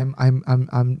look at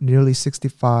I'm nearly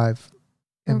 65,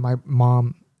 and my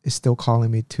mom is still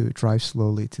calling me to drive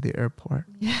slowly to the airport."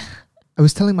 Yeah. I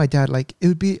was telling my dad, like, it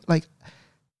would be like,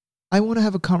 I want to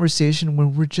have a conversation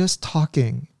when we're just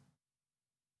talking.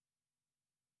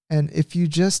 And if you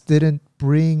just didn't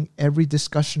bring every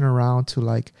discussion around to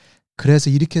like, 그래서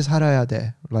이렇게 살아야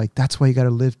돼, like that's why you got to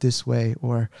live this way,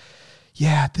 or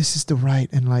yeah, this is the right,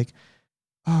 and like,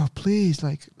 oh please,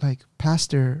 like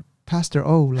pastor,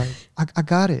 oh, like I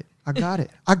got it.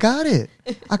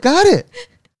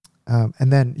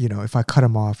 And then, if I cut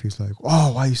him off, he's like,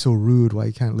 oh, why are you so rude? Why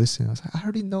you can't listen? I was like, I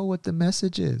already know what the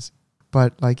message is.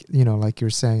 But like, like you're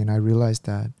saying, and I realized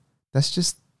that's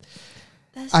just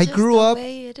the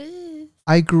way it is.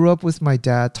 I grew up with my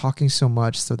dad talking so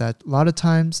much, so that a lot of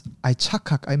times I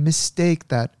mistake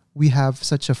that we have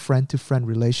such a friend-to-friend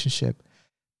relationship.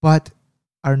 But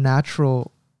our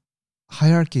natural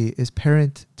hierarchy is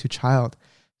parent to child.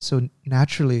 So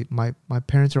naturally, my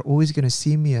parents are always going to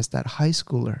see me as that high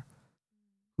schooler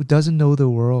who doesn't know the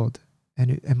world.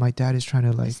 And my dad is trying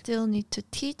to like... I still need to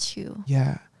teach you.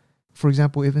 Yeah. For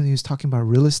example, even he was talking about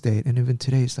real estate, and even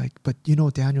today it's like, but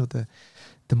Daniel, the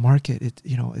market,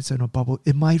 it's in a bubble.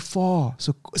 It might fall.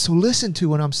 So listen to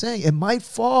what I'm saying. It might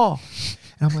fall.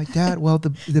 And I'm like, Dad, well,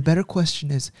 the better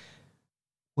question is,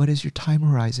 what is your time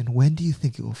horizon? When do you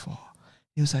think it will fall?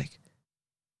 He was like,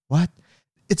 what?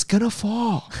 It's going to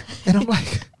fall. And I'm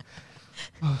like,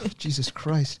 oh, Jesus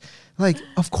Christ. Like,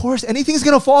 of course, anything's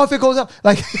going to fall if it goes up.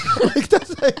 Like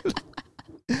that's like...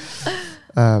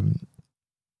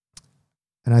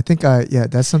 And I think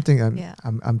that's something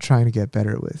I'm trying to get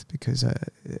better with, because I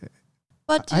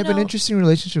have an interesting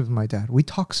relationship with my dad. We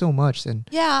talk so much, and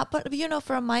but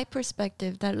from my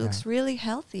perspective, that looks really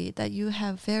healthy. That you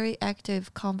have very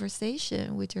active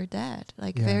conversation with your dad,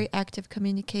 like very active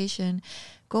communication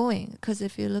going. Because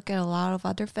if you look at a lot of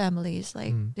other families,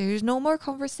 like there's no more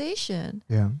conversation.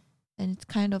 Yeah, and it's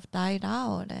kind of died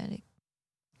out. And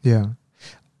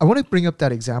I want to bring up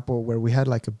that example where we had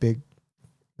like a big.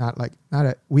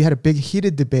 We had a big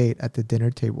heated debate at the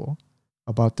dinner table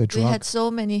about the drugs. We had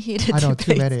so many heated debates. I know,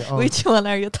 too many. Oh. Which one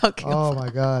are you talking about? Oh my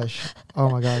gosh.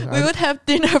 We would have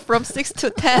dinner from 6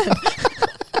 to 10.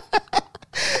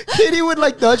 Katie would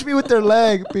like nudge me with their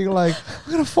leg, being like,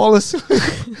 I'm going to fall asleep.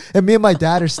 And me and my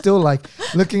dad are still like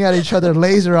looking at each other,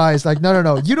 laser eyes, like,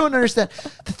 no, you don't understand.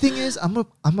 The thing is, I'm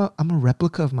a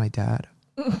replica of my dad.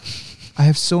 I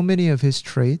have so many of his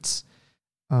traits.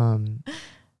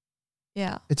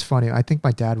 Yeah. It's funny. I think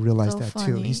my dad realized So that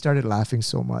too. He funny. started laughing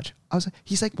so much.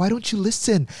 He's like, why don't you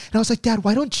listen? And I was like, Dad,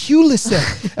 why don't you listen?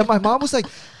 And my mom was like,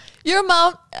 Your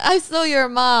mom, I saw your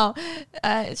mom.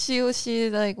 She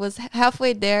like was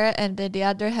halfway there, and then the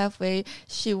other halfway,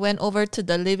 she went over to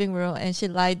the living room and she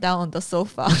lied down on the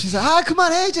sofa. she's like,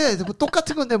 그만해 이제. 뭐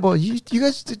똑같은 건데 뭐 you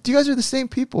guys are the same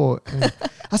people. And I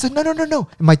was like, no.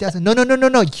 And my dad said, no.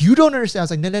 You don't understand. I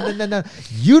was like, no.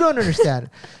 You don't understand.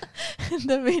 In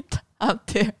the meantime, out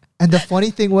there. And the funny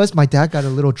thing was, my dad got a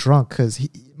little drunk because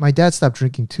my dad stopped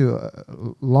drinking too a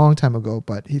long time ago,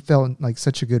 but he felt in like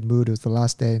such a good mood. It was the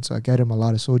last day, and so I got him a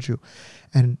lot of soju.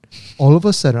 And all of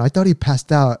a sudden, I thought he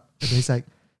passed out. And he's like,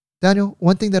 Daniel,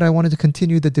 one thing that I wanted to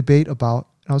continue the debate about.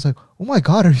 And I was like, oh my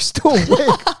God, are you still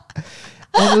awake?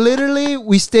 And literally,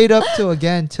 we stayed up till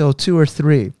 2 or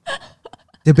 3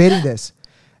 debating this.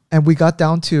 And we got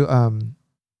down to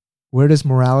where does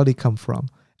morality come from?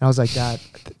 And I was like, Dad,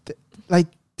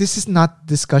 this is not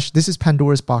discussion. This is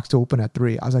Pandora's box to open at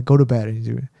 3. I was like, go to bed.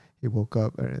 And he woke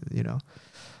up,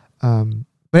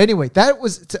 But anyway, that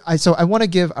was, so I want to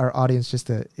give our audience just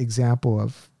an example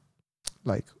of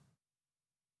like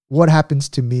what happens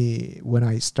to me when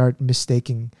I start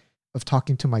mistaking of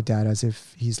talking to my dad as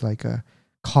if he's like a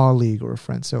colleague or a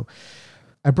friend. So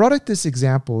I brought up this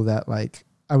example that like,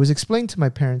 I was explaining to my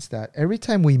parents that every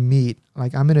time we meet,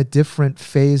 like I'm in a different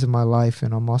phase of my life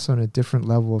and I'm also in a different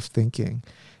level of thinking.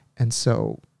 And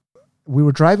so we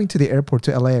were driving to the airport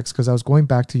to LAX because I was going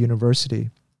back to university.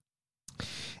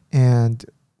 And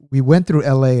we went through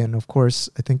LA, and of course,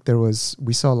 I think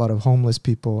we saw a lot of homeless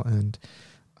people, and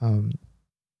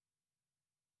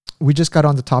we just got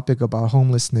on the topic about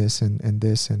homelessness and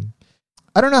this. And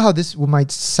I don't know how this might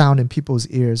sound in people's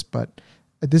ears, but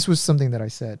this was something that I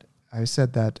said. I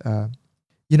said that,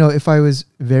 if I was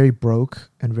very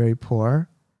broke and very poor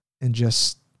and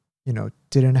just,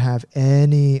 didn't have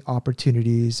any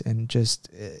opportunities and just...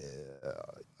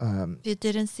 You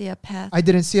didn't see a path. I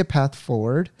didn't see a path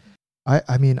forward.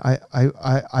 I mean,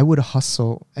 I would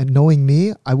hustle. And knowing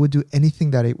me, I would do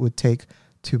anything that it would take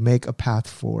to make a path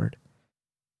forward.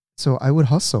 So I would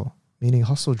hustle, meaning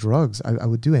hustle drugs. I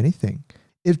would do anything.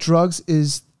 If drugs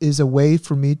is a way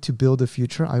for me to build a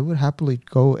future, I would happily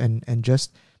go and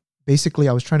just basically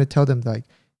I was trying to tell them like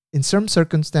in some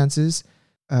circumstances,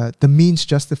 the means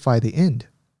justify the end,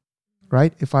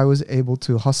 right? If I was able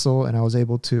to hustle and I was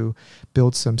able to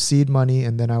build some seed money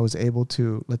and then I was able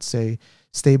to, let's say,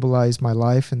 stabilize my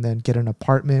life and then get an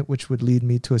apartment, which would lead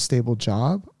me to a stable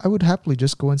job, I would happily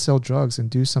just go and sell drugs and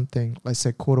do something, let's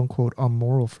say, quote unquote,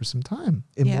 immoral for some time.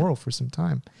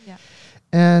 Yeah.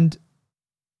 And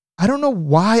I don't know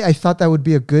why I thought that would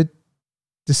be a good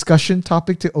discussion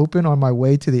topic to open on my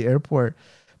way to the airport.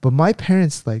 But my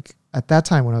parents, like at that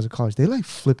time when I was in college, they like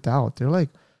flipped out. They're like,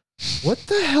 what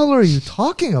the hell are you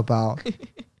talking about?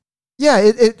 Yeah,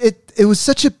 it was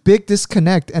such a big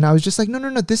disconnect. And I was just like, no,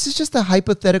 this is just a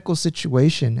hypothetical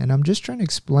situation. And I'm just trying to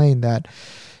explain that,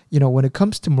 when it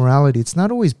comes to morality, it's not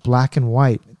always black and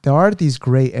white. There are these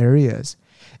gray areas.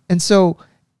 And so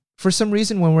for some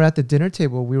reason, when we're at the dinner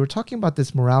table, we were talking about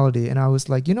this morality. And I was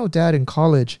like, Dad, in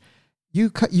college, you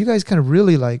guys kind of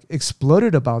really like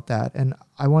exploded about that. And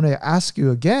I want to ask you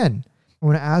again,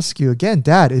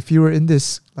 Dad, if you were in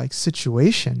this like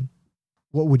situation,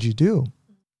 what would you do?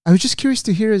 I was just curious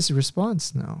to hear his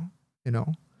response now,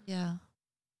 Yeah.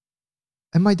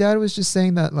 And my dad was just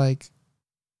saying that like,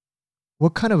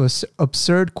 what kind of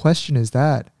absurd question is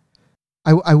that?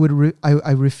 I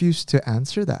refused to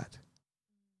answer that.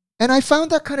 And I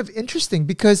found that kind of interesting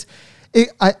because it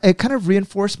kind of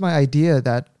reinforced my idea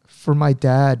that for my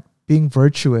dad, being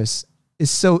virtuous is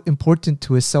so important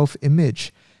to his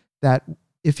self-image that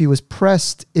if he was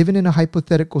pressed, even in a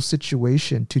hypothetical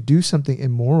situation, to do something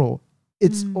immoral,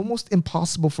 it's almost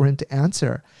impossible for him to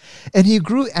answer. And he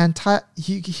grew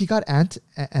he got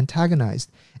antagonized.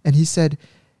 And he said,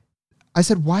 I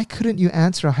said, why couldn't you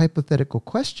answer a hypothetical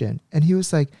question? And he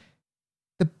was like,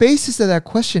 the basis of that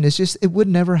question is just, it would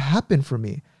never happen for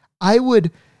me. I would,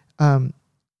 have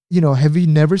you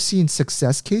never seen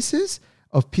success cases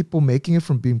of people making it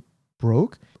from being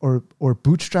broke or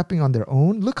bootstrapping on their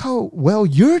own? Look how well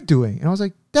you're doing. And I was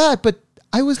like, Dad, but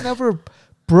I was never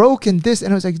broke in this.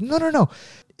 And I was like, no.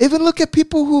 Even look at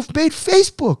people who've made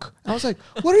Facebook. I was like,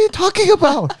 what are you talking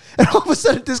about? And all of a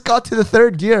sudden this got to the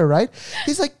 3rd gear, right?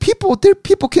 He's like, people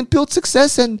can build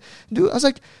success and do. I was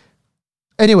like,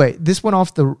 anyway, this went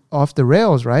off the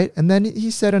rails, right? And then he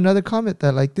said another comment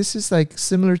that like, this is like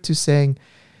similar to saying,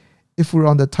 if we're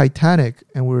on the Titanic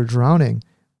and we're drowning,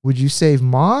 would you save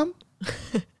Mom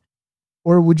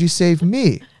or would you save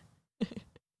me?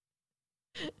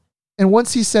 And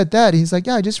once he said that, he's like,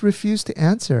 yeah, I just refuse to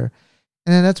answer.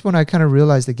 And then that's when I kind of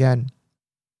realized again,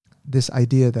 this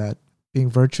idea that being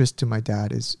virtuous to my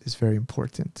dad is very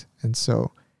important. And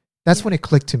so that's when it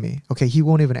clicked to me. Okay, he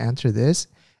won't even answer this.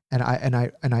 And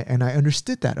I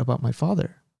understood that about my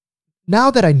father. Now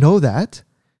that I know that,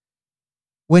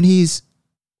 when he's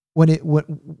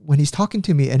talking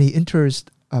to me and he enters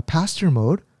pastor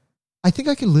mode, I think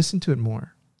I can listen to it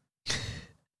more.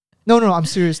 No, I'm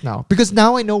serious now. Because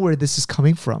now I know where this is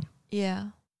coming from. Yeah.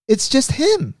 It's just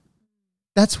him.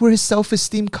 That's where his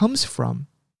self-esteem comes from.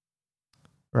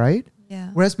 Right?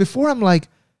 Yeah. Whereas before I'm like,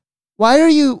 why are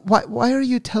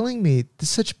you telling me this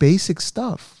such basic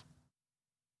stuff?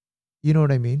 You know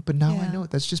what I mean? But now I know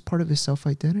that's just part of his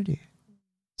self-identity.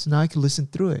 So now I can listen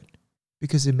through it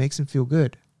because it makes him feel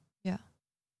good. Yeah.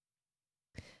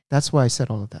 That's why I said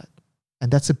all of that.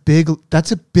 And that's a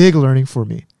big learning for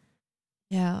me.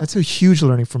 Yeah. That's a huge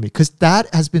learning for me because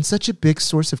that has been such a big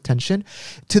source of tension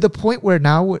to the point where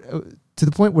now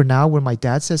when my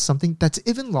dad says something that's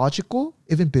even logical,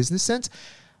 even business sense,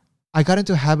 I got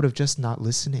into a habit of just not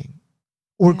listening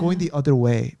or going the other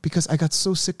way because I got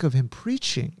so sick of him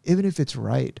preaching, even if it's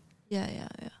right. Yeah.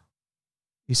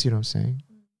 You see what I'm saying?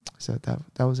 So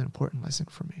that was an important lesson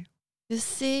for me. You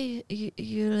see,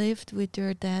 you lived with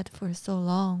your dad for so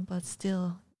long, but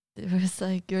still, it was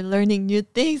like you're learning new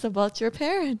things about your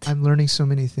parent. I'm learning so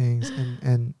many things,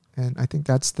 and I think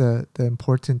that's the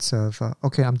importance of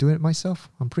okay, I'm doing it myself.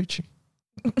 I'm preaching.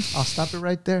 I'll stop it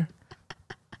right there.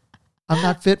 I'm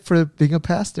not fit for being a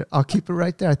pastor. I'll keep it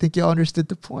right there. I think y'all understood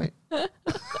the point.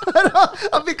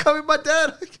 I'm becoming my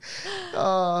dad.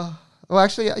 Well,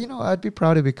 actually, I'd be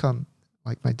proud to become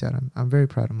like my dad. I'm very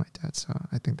proud of my dad. So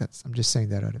I think I'm just saying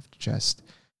that out of jest.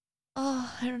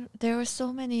 Oh, there were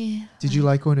so many. Did you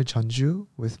like going to Jeonju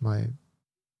with my?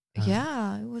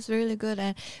 Yeah, it was really good,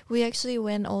 and we actually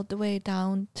went all the way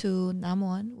down to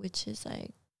Namwon, which is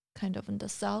like kind of in the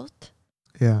south.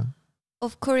 Yeah.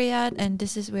 Of Korea, and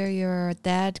this is where your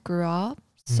dad grew up.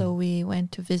 So we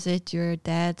went to visit your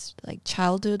dad's like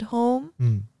childhood home,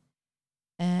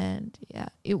 and yeah,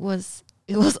 it was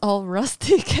all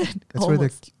rustic and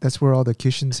that's where all the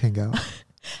Kishins hang out.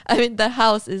 I mean, the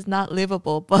house is not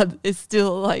livable, but it's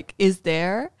still like is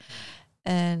there,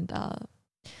 and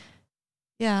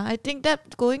yeah, I think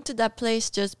that going to that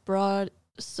place just brought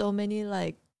so many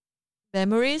like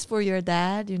memories for your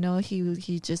dad.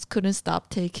 He just couldn't stop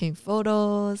taking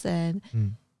photos and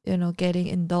getting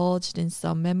indulged in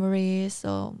some memories.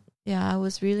 So yeah, I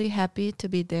was really happy to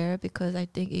be there because I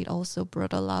think it also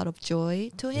brought a lot of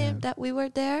joy to him that we were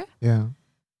there. Yeah.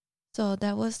 So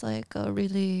that was like a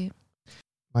really...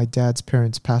 My dad's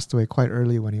parents passed away quite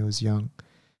early when he was young.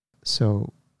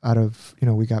 So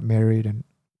we got married and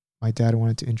my dad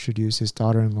wanted to introduce his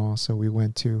daughter-in-law. So we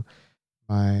went to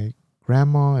my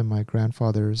grandma and my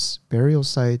grandfather's burial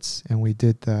sites and we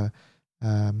did the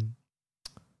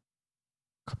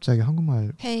갑자기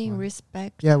한국말 paying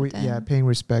respect. Paying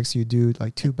respects. You do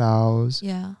like 2 bows.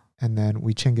 Yeah. And then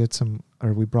we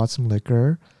we brought some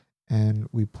liquor and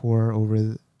we pour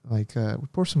over we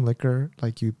pour some liquor,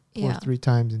 like you pour 3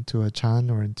 times into a chan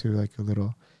or into like a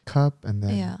little cup and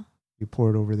then you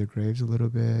pour it over the graves a little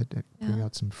bit and bring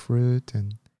out some fruit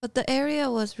But the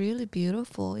area was really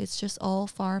beautiful. It's just all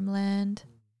farmland.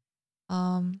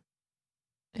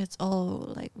 It's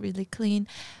all like really clean.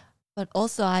 But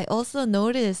I also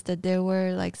noticed that there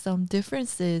were like some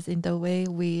differences in the way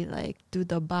we like do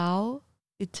the bow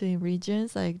between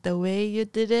regions, like the way you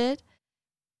did it,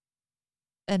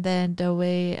 and then the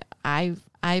way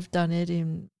I've done it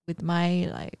with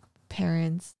my like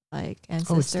parents, like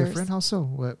ancestors. Oh, it's different. How so?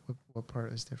 What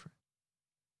part is different?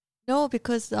 No,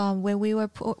 because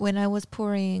when I was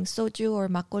pouring soju or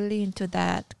makgeolli into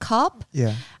that cup,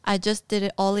 I just did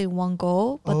it all in one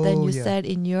go. But then you said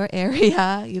in your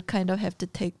area, you kind of have to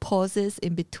take pauses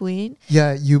in between.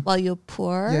 Yeah, while you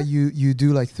pour. Yeah, you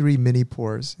do like 3 mini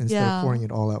pours instead of pouring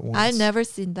it all at once. I never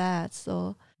seen that.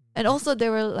 So, and also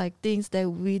there were like things that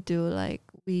we do, like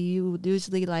we would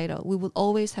usually we would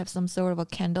always have some sort of a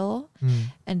candle,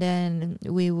 and then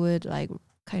we would like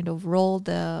kind of roll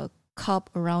the cup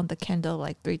around the candle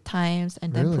like 3 times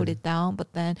and then put it down.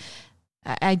 But then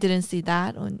I didn't see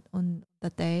that on the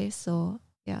day. So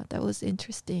yeah, that was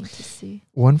interesting to see.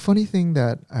 One funny thing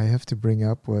that I have to bring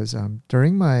up was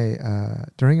during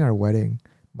our wedding,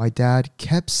 my dad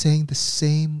kept saying the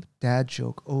same dad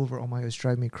joke over. Oh my God, it was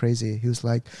driving me crazy. He was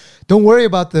like, "Don't worry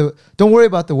about the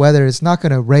weather. It's not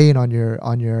going to rain on your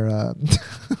on your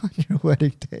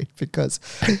wedding day because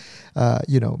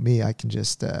me, I can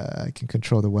just I can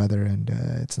control the weather and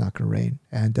it's not going to rain.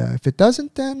 And if it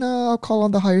doesn't, then I'll call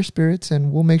on the higher spirits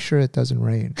and we'll make sure it doesn't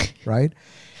rain, right?"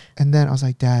 And then I was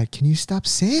like, "Dad, can you stop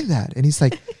saying that?" And he's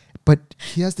like, "But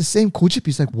he has the same kojip."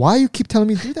 He's like, "Why you keep telling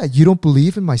me to do that? You don't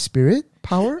believe in my spirit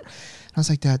power?" And I was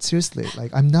like, "Dad, seriously,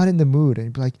 like I'm not in the mood." And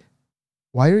he'd be like,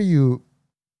 "Why are you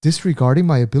disregarding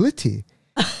my ability?"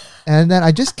 And then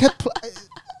I just kept,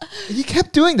 he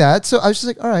kept doing that. So I was just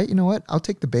like, "All right, you know what? I'll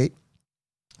take the bait."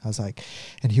 I was like,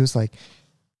 and he was like,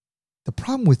 "The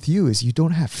problem with you is you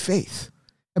don't have faith."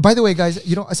 And by the way, guys,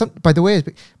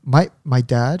 my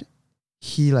dad,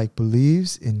 he like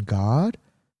believes in God,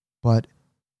 but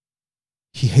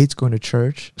he hates going to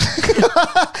church.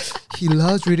 He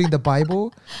loves reading the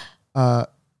Bible.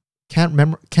 Can't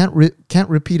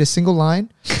repeat a single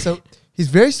line. So he's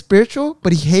very spiritual,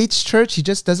 but he hates church. He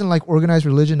just doesn't like organized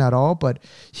religion at all. But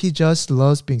he just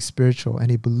loves being spiritual,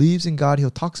 and he believes in God. He'll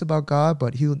talks about God,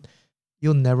 but you'll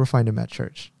never find him at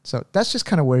church. So that's just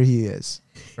kind of where he is,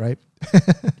 right?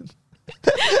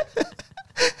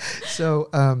 So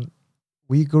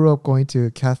we grew up going to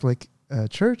a Catholic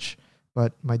church,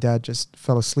 but my dad just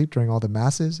fell asleep during all the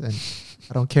masses, and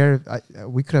I don't care.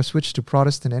 We could have switched to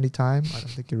Protestant any time. I don't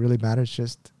think it really matters.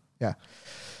 Just, yeah.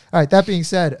 All right. That being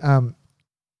said,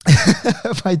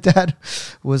 my dad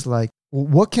was like,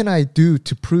 "What can I do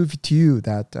to prove to you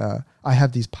that I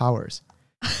have these powers?"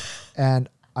 And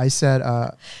I said,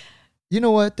 "You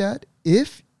know what, Dad?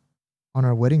 If on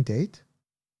our wedding date,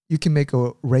 you can make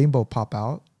a rainbow pop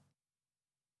out,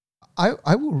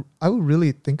 I will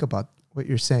really think about what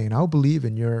you're saying. I'll believe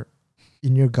in your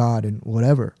God and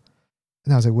whatever."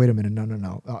 And I was like, "Wait a minute,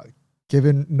 no.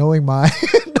 Given knowing my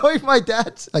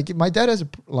dad, like my dad has a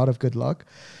lot of good luck.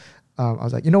 I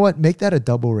was like, you know what? Make that a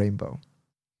double rainbow.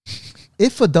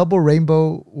 If a double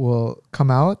rainbow will come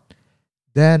out,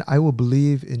 then I will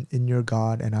believe in your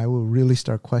God, and I will really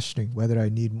start questioning whether I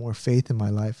need more faith in my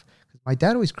life." My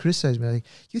dad always criticized me, like,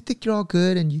 "You think you're all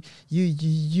good and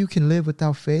you can live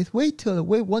without faith? Wait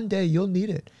one day you'll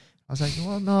need it." I was like,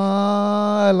 "Well, no,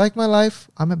 I like my life.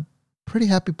 I'm a pretty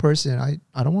happy person. I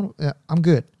don't want to. I'm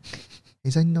good."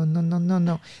 He's like,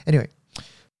 "No. Anyway,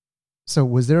 so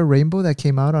was there a rainbow that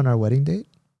came out on our wedding date?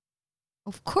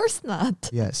 Of course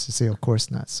not. Yes, you say of course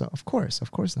not. So of course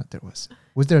not. There was.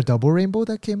 Was there a double rainbow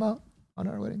that came out on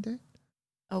our wedding date?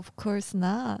 Of course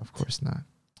not. Of course not.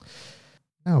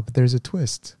 No, but there's a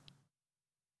twist.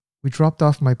 We dropped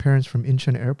off my parents from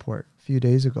Incheon Airport a few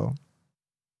days ago,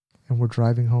 and we're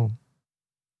driving home.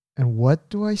 And what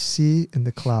do I see in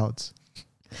the clouds?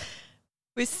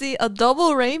 We see a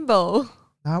double rainbow.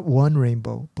 Not one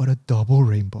rainbow, but a double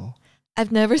rainbow.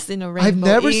 I've never seen a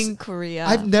rainbow in Korea.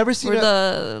 I've never seen for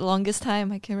the longest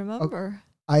time I can remember.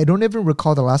 I don't even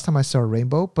recall the last time I saw a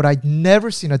rainbow, but I'd never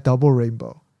seen a double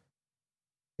rainbow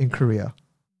in Korea.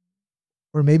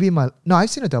 Or maybe I've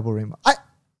seen a double rainbow.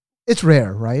 It's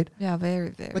rare, right? Yeah, very,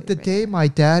 very But the rare. day my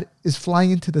dad is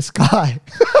flying into the sky,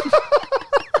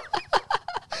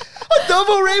 a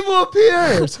double rainbow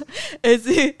appears. As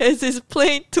his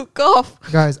plane took off.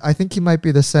 Guys, I think he might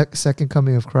be the second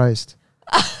coming of Christ.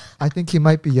 I think he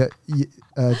might be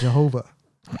Jehovah.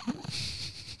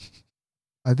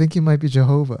 I think he might be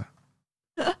Jehovah.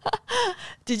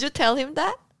 Did you tell him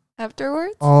that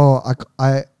afterwards? Oh,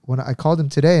 when I called him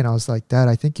today and I was like, "Dad,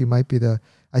 I think you might be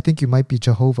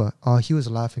Jehovah." Oh, he was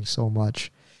laughing so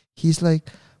much. He's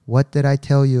like, "What did I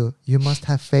tell you? You must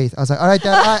have faith." I was like, "All right,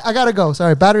 Dad, I gotta go.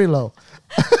 Sorry, battery low."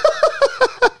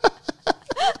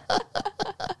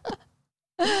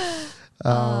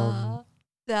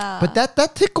 Yeah. But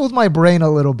that tickled my brain a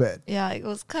little bit. Yeah, it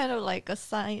was kind of like a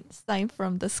sign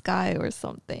from the sky or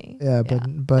something. Yeah, but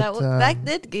that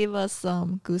did give us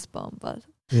some goosebumps. But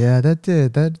yeah, that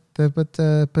did.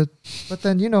 But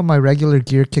then my regular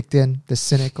gear kicked in, the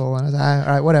cynical, and I was like,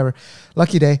 all right, whatever.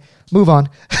 Lucky day. Move on.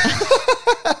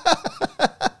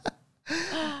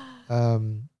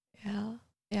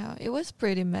 Yeah, it was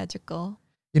pretty magical.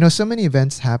 So many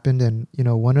events happened, and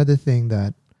one other thing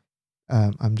that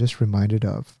I'm just reminded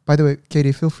of. By the way,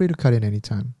 Katie, feel free to cut in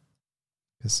anytime.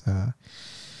 Because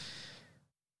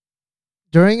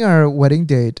during our wedding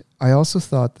date, I also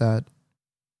thought that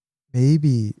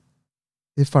maybe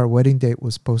if our wedding date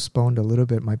was postponed a little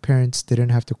bit, my parents didn't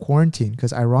have to quarantine.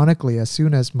 Because ironically, as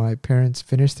soon as my parents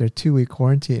finished their 2-week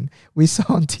quarantine, we saw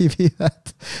on TV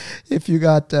that if you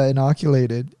got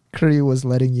inoculated, Korea was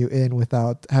letting you in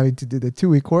without having to do the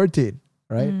 2-week quarantine,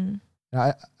 right?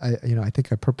 I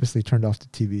think I purposely turned off the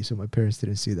TV so my parents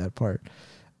didn't see that part.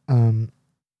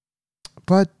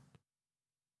 But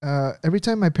every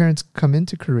time my parents come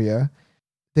into Korea,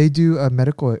 they do a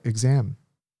medical exam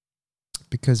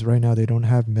because right now they don't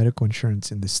have medical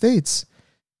insurance in the States,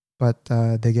 but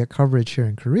they get coverage here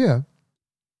in Korea.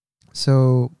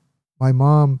 So my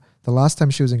mom, the last time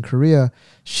she was in Korea,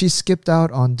 she skipped out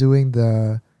on doing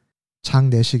the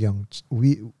장내시경,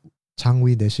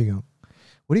 장위 내시경.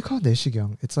 What do you call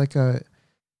내시경? It's like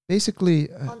basically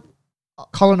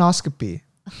colonoscopy.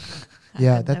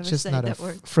 Yeah, that's just not a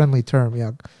friendly term.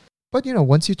 Yeah, but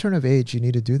once you turn of age, you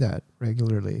need to do that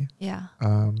regularly. Yeah.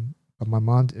 But my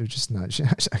mom, it was just not.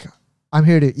 She's like, I'm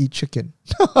here to eat chicken.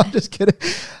 I'm just kidding.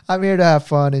 I'm here to have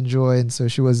fun, enjoy, and so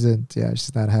she wasn't. Yeah,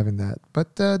 she's not having that.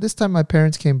 But this time, my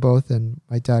parents came both, and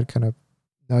my dad kind of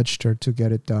nudged her to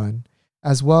get it done,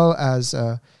 as well as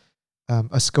a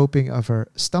scoping of her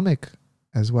stomach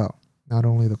as well, not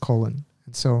only the colon.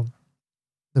 And so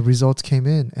the results came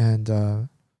in, and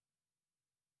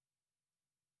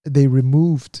they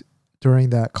removed, during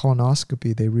that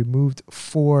colonoscopy, they removed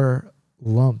 4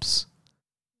 lumps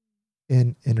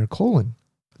in her colon.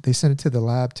 They sent it to the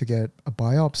lab to get a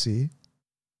biopsy,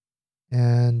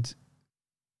 and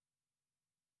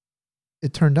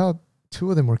it turned out 2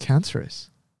 of them were cancerous.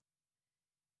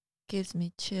 Gives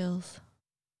me chills.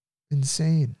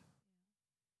 Insane.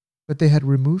 But they had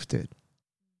removed it.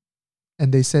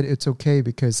 And they said it's okay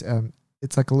because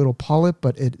it's like a little polyp,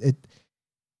 but it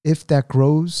if that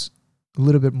grows a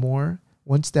little bit more,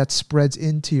 once that spreads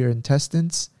into your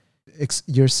intestines,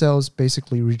 your cells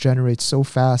basically regenerate so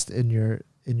fast in your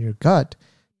gut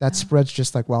that spreads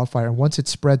just like wildfire. And once it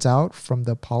spreads out from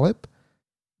the polyp,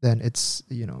 then it's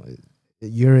you have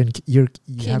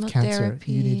cancer.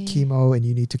 You need chemo, and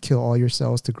you need to kill all your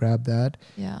cells to grab that.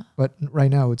 Yeah. But right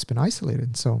now it's been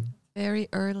isolated. So very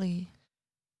early.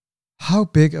 How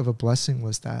big of a blessing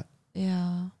was that?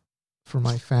 Yeah. For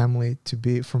my family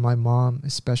for my mom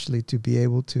especially, to be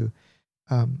able to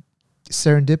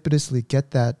serendipitously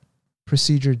get that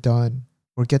procedure done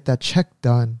or get that check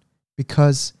done,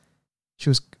 because she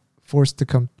was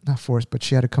not forced, but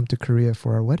she had to come to Korea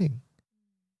for our wedding.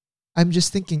 I'm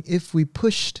just thinking, if we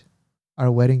pushed our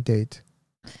wedding date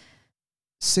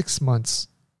 6 months,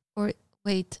 or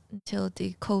wait until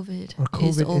the COVID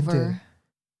is over. Ended,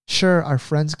 sure, our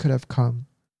friends could have come,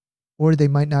 or they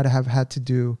might not have had to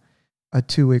do a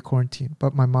 2-way quarantine,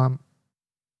 but my mom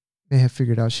may have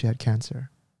figured out she had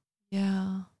cancer.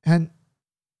 Yeah. And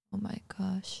oh my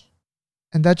gosh.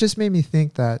 And that just made me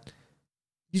think that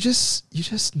you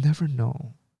just never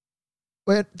know.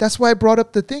 But that's why I brought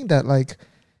up the thing that, like,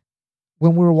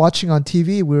 when we were watching on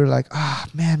TV, we were like,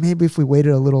 man, maybe if we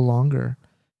waited a little longer.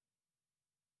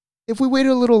 If we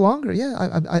waited a little longer,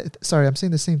 yeah. Sorry, I'm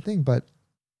saying the same thing, but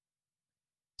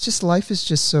it's just, life is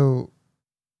just so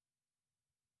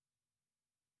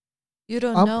you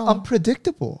don't know.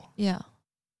 Unpredictable. Yeah.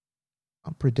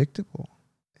 Unpredictable.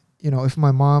 If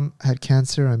my mom had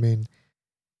cancer, I mean,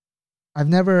 I've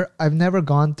never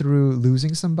gone through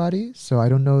losing somebody, so I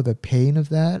don't know the pain of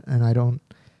that, and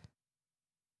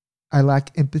I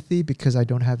lack empathy because I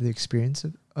don't have the experience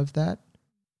of that.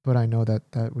 But I know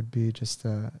that would be just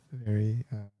a very,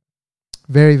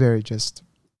 very, very just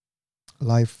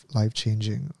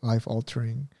life-changing,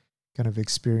 life-altering kind of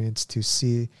experience to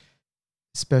see,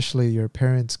 especially your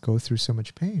parents go through so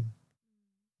much pain.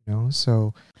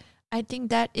 So I think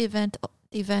that event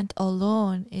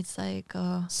alone, it's like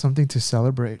something to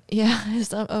celebrate. Yeah,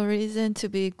 it's a reason to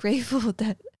be grateful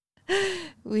that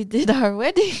we did our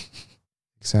wedding.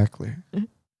 Exactly.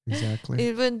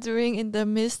 Even in the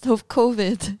midst of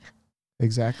COVID.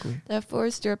 Exactly. That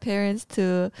forced your parents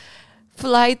to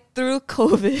fly through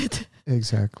COVID.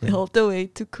 Exactly. All the way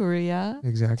to Korea.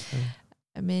 Exactly.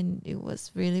 I mean, it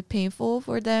was really painful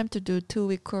for them to do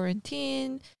 2-week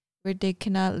quarantine where they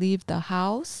cannot leave the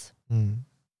house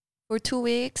for 2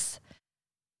 weeks.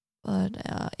 But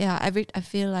I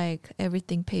feel like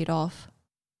everything paid off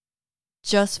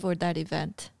just for that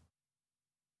event.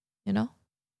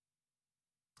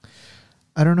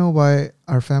 I don't know why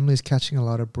our family is catching a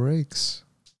lot of breaks.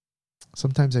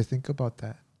 Sometimes I think about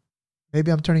that.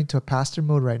 Maybe I'm turning to a pastor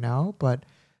mode right now, but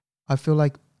I feel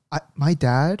like my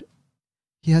dad,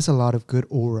 he has a lot of good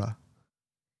aura,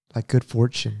 like good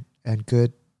fortune and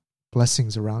good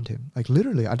blessings around him. Like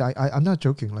literally, I'm not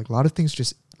joking. Like a lot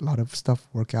of stuff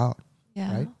work out.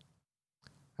 Yeah. Right?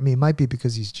 I mean, it might be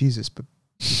because he's Jesus, but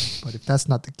if that's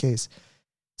not the case.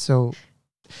 So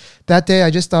that day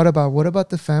I just thought about, what about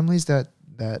the families that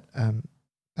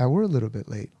were a little bit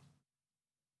late?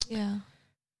 Yeah.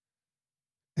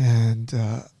 And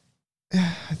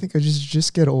I think I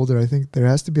just get older. I think there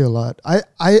has to be a lot.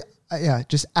 Yeah,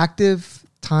 just active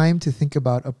time to think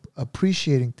about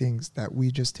appreciating things that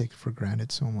we just take for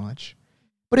granted so much.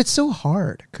 But it's so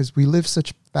hard because we live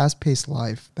such fast-paced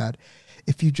life that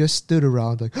if you just stood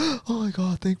around like, oh my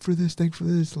God, thank for this,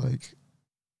 like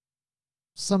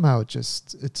somehow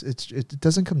it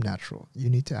doesn't come natural. You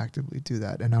need to actively do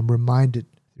that. And I'm reminded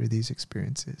through these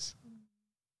experiences.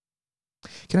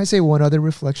 Can I say one other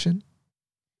reflection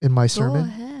in my sermon? Go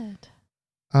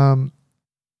ahead.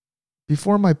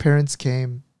 Before my parents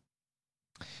came,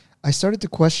 I started to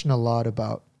question a lot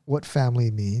about what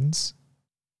family means.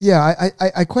 Yeah,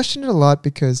 I questioned it a lot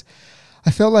because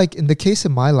I felt like in the case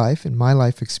of my life, in my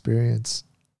life experience,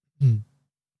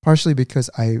 partially because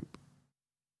I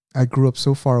grew up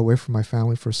so far away from my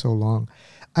family for so long,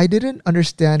 I didn't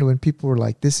understand when people were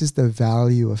like, this is the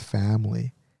value of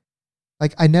family.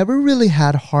 Like, I never really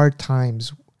had hard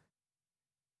times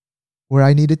where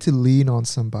I needed to lean on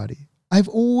somebody. I've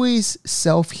always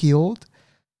self-healed.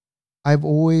 I've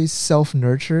always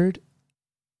self-nurtured.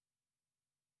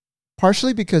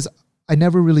 Partially because I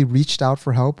never really reached out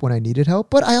for help when I needed help.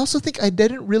 But I also think I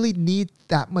didn't really need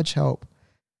that much help.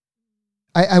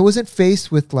 I wasn't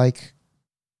faced with like,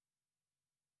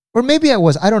 or maybe I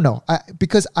was, I don't know.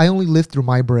 Because I only lived through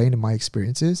my brain and my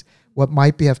experiences. What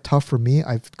might be tough for me,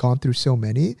 I've gone through so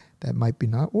many that might be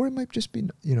not, or it might just be,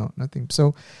 nothing.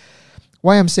 So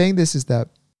why I'm saying this is that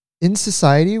in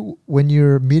society, when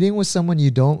you're meeting with someone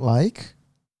you don't like,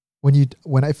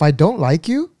 if I don't like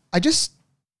you, I just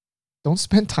don't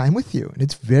spend time with you. And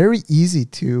it's very easy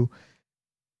to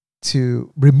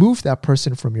remove that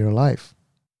person from your life,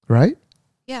 right?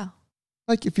 Yeah.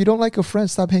 Like if you don't like a friend,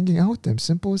 stop hanging out with them.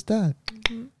 Simple as that.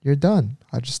 Mm-hmm. You're done.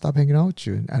 I just stop hanging out with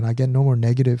you, and I get no more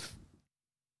negative,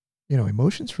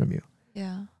 emotions from you.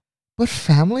 Yeah. But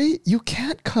family, you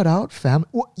can't cut out family.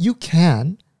 Well, you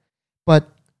can, but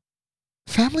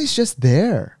family's just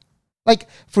there. Like,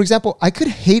 for example, I could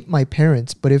hate my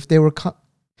parents, but if they were,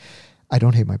 I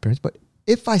don't hate my parents, but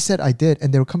if I said I did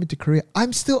and they were coming to Korea,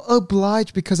 I'm still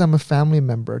obliged because I'm a family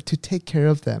member to take care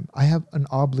of them. I have an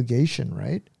obligation,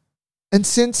 right? And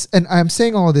I'm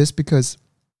saying all this because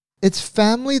it's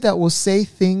family that will say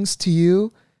things to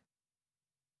you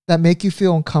that make you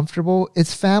feel uncomfortable.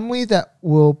 It's family that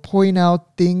will point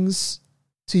out things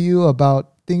to you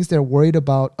about things they're worried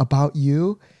about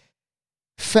you.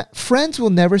 Friends will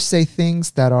never say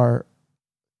things that are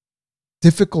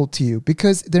difficult to you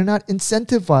because they're not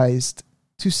incentivized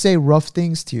to say rough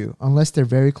things to you unless they're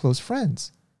very close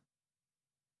friends.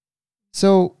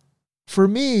 So for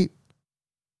me,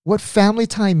 what family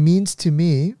time means to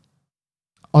me,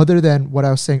 other than what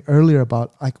I was saying earlier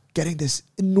about like getting this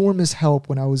enormous help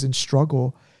when I was in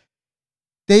struggle,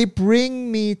 they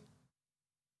bring me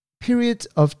periods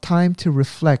of time to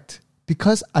reflect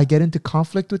because I get into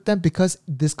conflict with them, because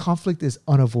this conflict is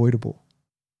unavoidable.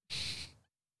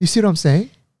 You see what I'm saying?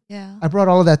 Yeah. I brought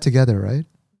all of that together, right?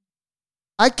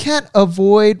 I can't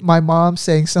avoid my mom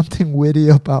saying something witty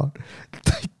about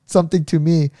something to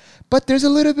me, but there's a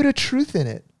little bit of truth in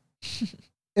it.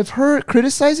 If her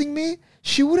criticizing me,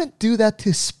 she wouldn't do that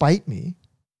to spite me.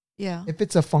 Yeah. If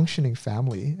it's a functioning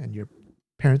family and your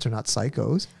parents are not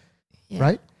psychos, Yeah.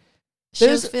 right?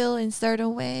 She'll feel in a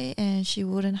certain way and she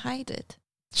wouldn't hide it.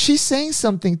 She's saying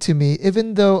something to me,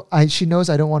 even though she knows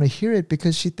I don't want to hear it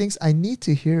because she thinks I need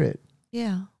to hear it.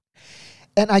 Yeah.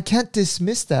 And I can't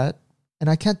dismiss that. And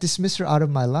I can't dismiss her out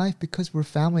of my life because we're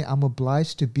family. I'm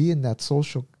obliged to be in that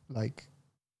social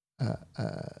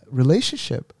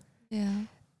relationship. Yeah.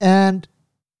 And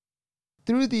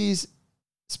through these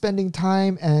spending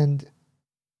time and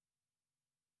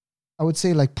I would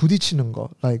say like 부딪히는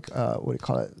거, like what do you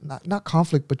call it? Not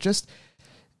conflict, but just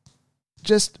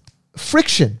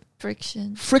friction.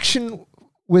 Friction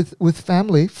with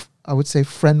family. I would say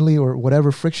friendly or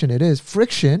whatever friction it is.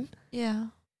 Friction. Yeah.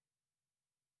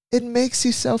 It makes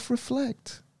you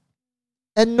self-reflect.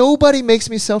 And nobody makes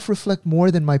me self-reflect more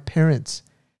than my parents.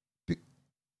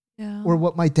 Yeah. Or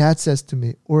what my dad says to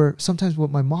me. Or sometimes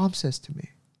what my mom says to me.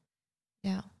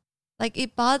 Yeah. Like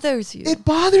it bothers you. It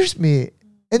bothers me.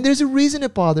 And there's a reason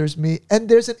it bothers me. And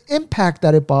there's an impact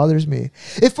that it bothers me.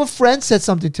 If a friend said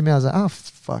something to me, I was like, oh,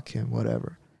 fuck him,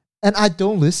 whatever. And I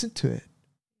don't listen to it.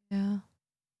 Yeah.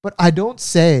 But I don't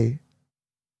say,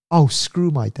 oh,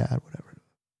 screw my dad, whatever.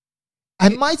 I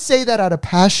might say that out of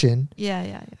passion.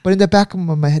 Yeah. But in the back of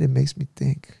my head, it makes me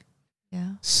think.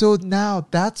 Yeah. So now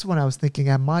that's when I was thinking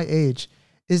at my age,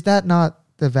 is that not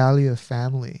the value of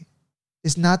family?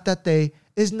 Is not that they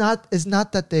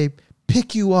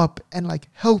pick you up and like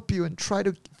help you and try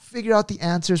to figure out the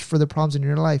answers for the problems in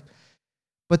your life,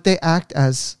 but they act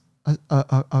as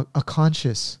a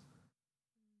conscience,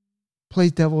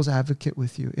 plays devil's advocate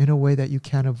with you in a way that you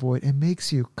can't avoid. It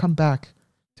makes you come back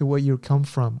to where you come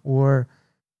from, or,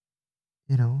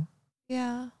 you know,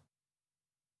 Yeah.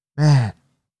 man,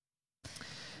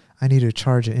 I need to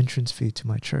charge an entrance fee to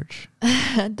my church.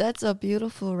 That's a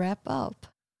beautiful wrap up.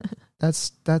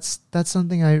 That's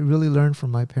something I really learned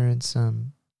from my parents.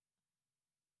 And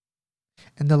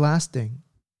the last thing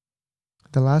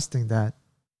that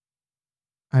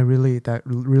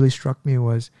really struck me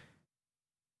was,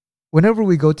 whenever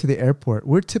we go to the airport,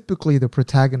 we're typically the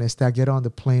protagonists that get on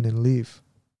the plane and leave.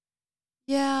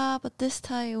 Yeah, but this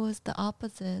time it was the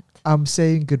opposite. I'm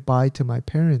saying goodbye to my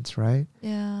parents, right?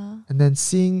 Yeah. And then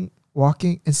seeing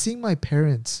my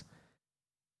parents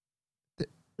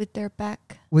With their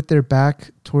back. with their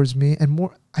back towards me, and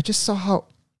more, I just saw how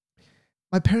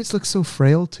my parents look so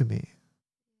frail to me.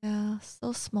 Yeah,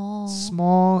 so small.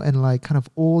 Small and like kind of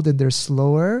old, and they're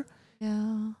slower.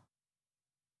 Yeah.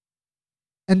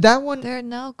 And that one, They're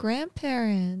now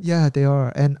grandparents. yeah, they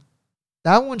are. And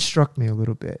that one struck me a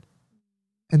little bit.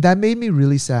 And that made me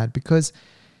really sad, because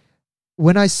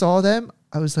when I saw them,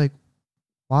 I was like,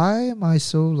 why am I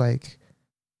so like,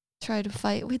 Try to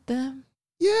fight with them.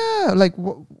 yeah, like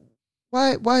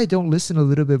why I don't listen a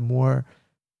little bit more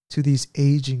to these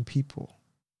aging people,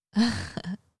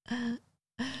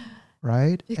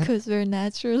 right? Because we're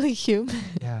naturally human.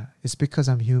 Yeah, it's because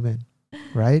I'm human,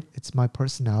 right? It's my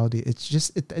personality. It's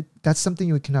just that's something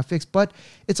you cannot fix. But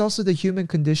it's also the human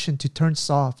condition to turn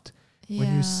soft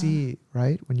when you see,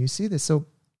 right? When you see this. So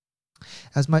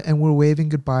and we're waving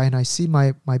goodbye, and I see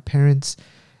my parents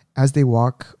as they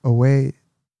walk away,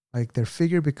 like their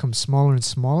figure becomes smaller and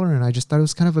smaller, and I just thought it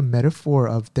was kind of a metaphor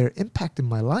of their impact in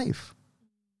my life.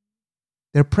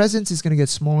 Their presence is going to get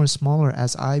smaller and smaller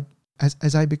as I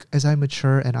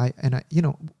mature and I you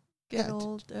know, Get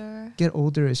older. Get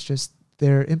older. It's just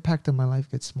their impact on my life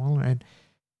gets smaller, and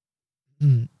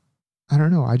I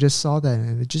don't know. I just saw that,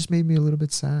 and it just made me a little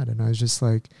bit sad, and I was just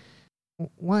like,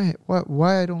 why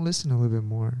I don't listen a little bit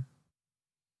more.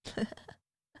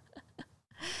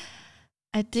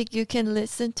 I think you can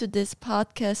listen to this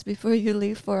podcast before you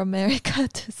leave for America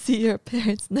to see your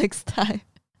parents next time.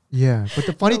 Yeah, but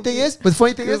the funny thing is,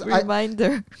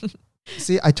 reminder.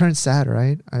 I turned sad,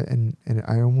 right? And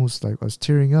I almost like I was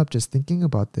tearing up just thinking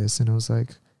about this, and I was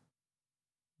like,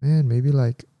 man, maybe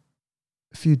like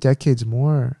a few decades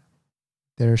more,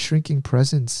 their shrinking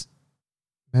presence,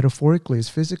 metaphorically as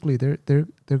physically, they're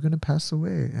gonna pass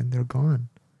away, and they're gone,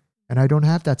 and I don't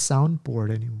have that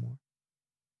soundboard anymore,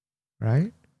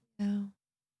 right? Yeah.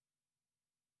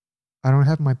 I don't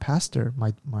have my pastor,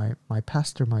 my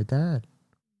pastor, my dad.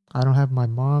 I don't have my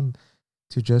mom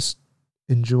to just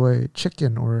enjoy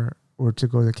chicken or to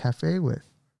go to the cafe with.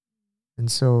 And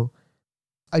so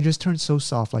I just turned so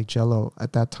soft, like Jello.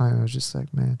 At that time, I was just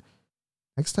like, man,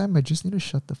 next time I just need to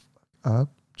shut the fuck up,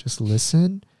 just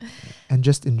listen and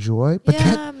just enjoy.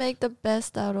 But make the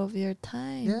best out of your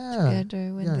time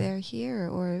together when they're here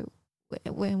or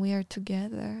when we are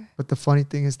together. But the funny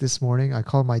thing is, this morning I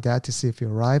called my dad to see if he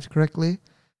arrived correctly,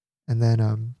 and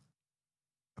then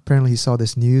apparently he saw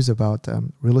this news about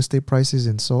real estate prices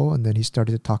in Seoul, and then he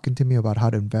started talking to me about how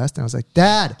to invest, and I was like,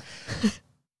 Dad,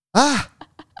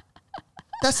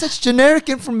 that's such generic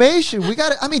information. We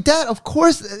got it. I mean, Dad, of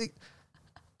course.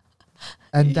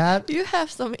 And Dad, you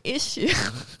have some issue.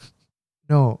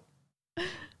 No,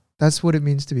 that's what it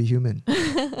means to be human.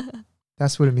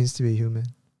 That's what it means to be human.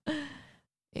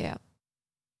 Yeah.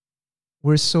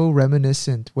 We're so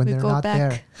reminiscent when they're not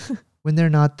there. When they're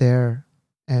not there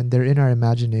and they're in our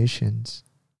imaginations,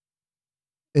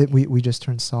 we just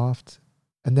turn soft.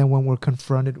 And then when we're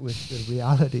confronted with the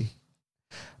reality,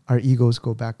 our egos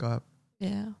go back up.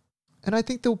 Yeah. And I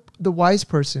think the wise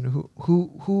person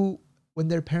who when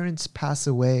their parents pass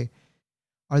away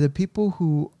are the people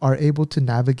who are able to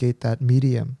navigate that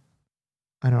medium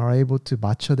and are able to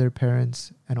bacha their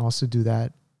parents and also do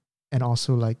that, and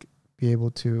also like be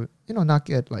able to, not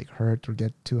get like hurt or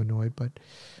get too annoyed, but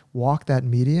walk that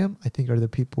medium. I think are the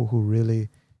people who really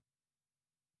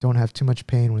don't have too much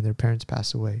pain when their parents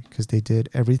pass away, because they did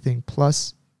everything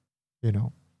plus,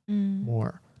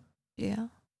 more. Yeah.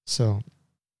 So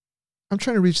I'm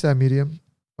trying to reach that medium,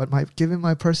 but given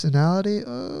my personality,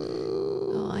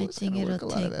 I think it'll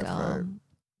take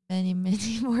many,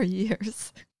 many more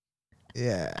years.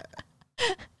 Yeah.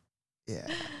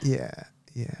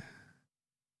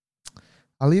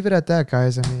 I'll leave it at that,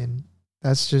 guys. I mean,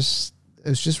 it's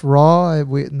just raw.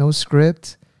 No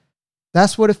script.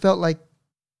 That's what it felt like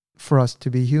for us to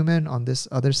be human on this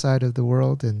other side of the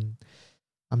world. And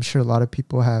I'm sure a lot of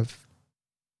people have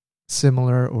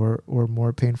similar or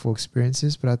more painful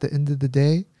experiences. But at the end of the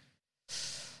day,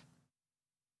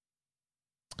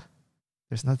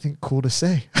 there's nothing cool to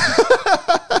say.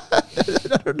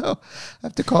 I don't know. I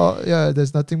have to call. Yeah,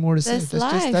 there's nothing more to say.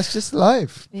 That's just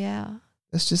life. Yeah.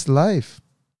 That's just life.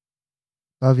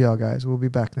 Love y'all, guys. We'll be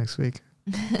back next week.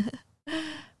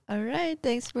 All right.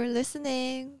 Thanks for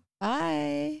listening.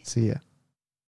 Bye. See ya.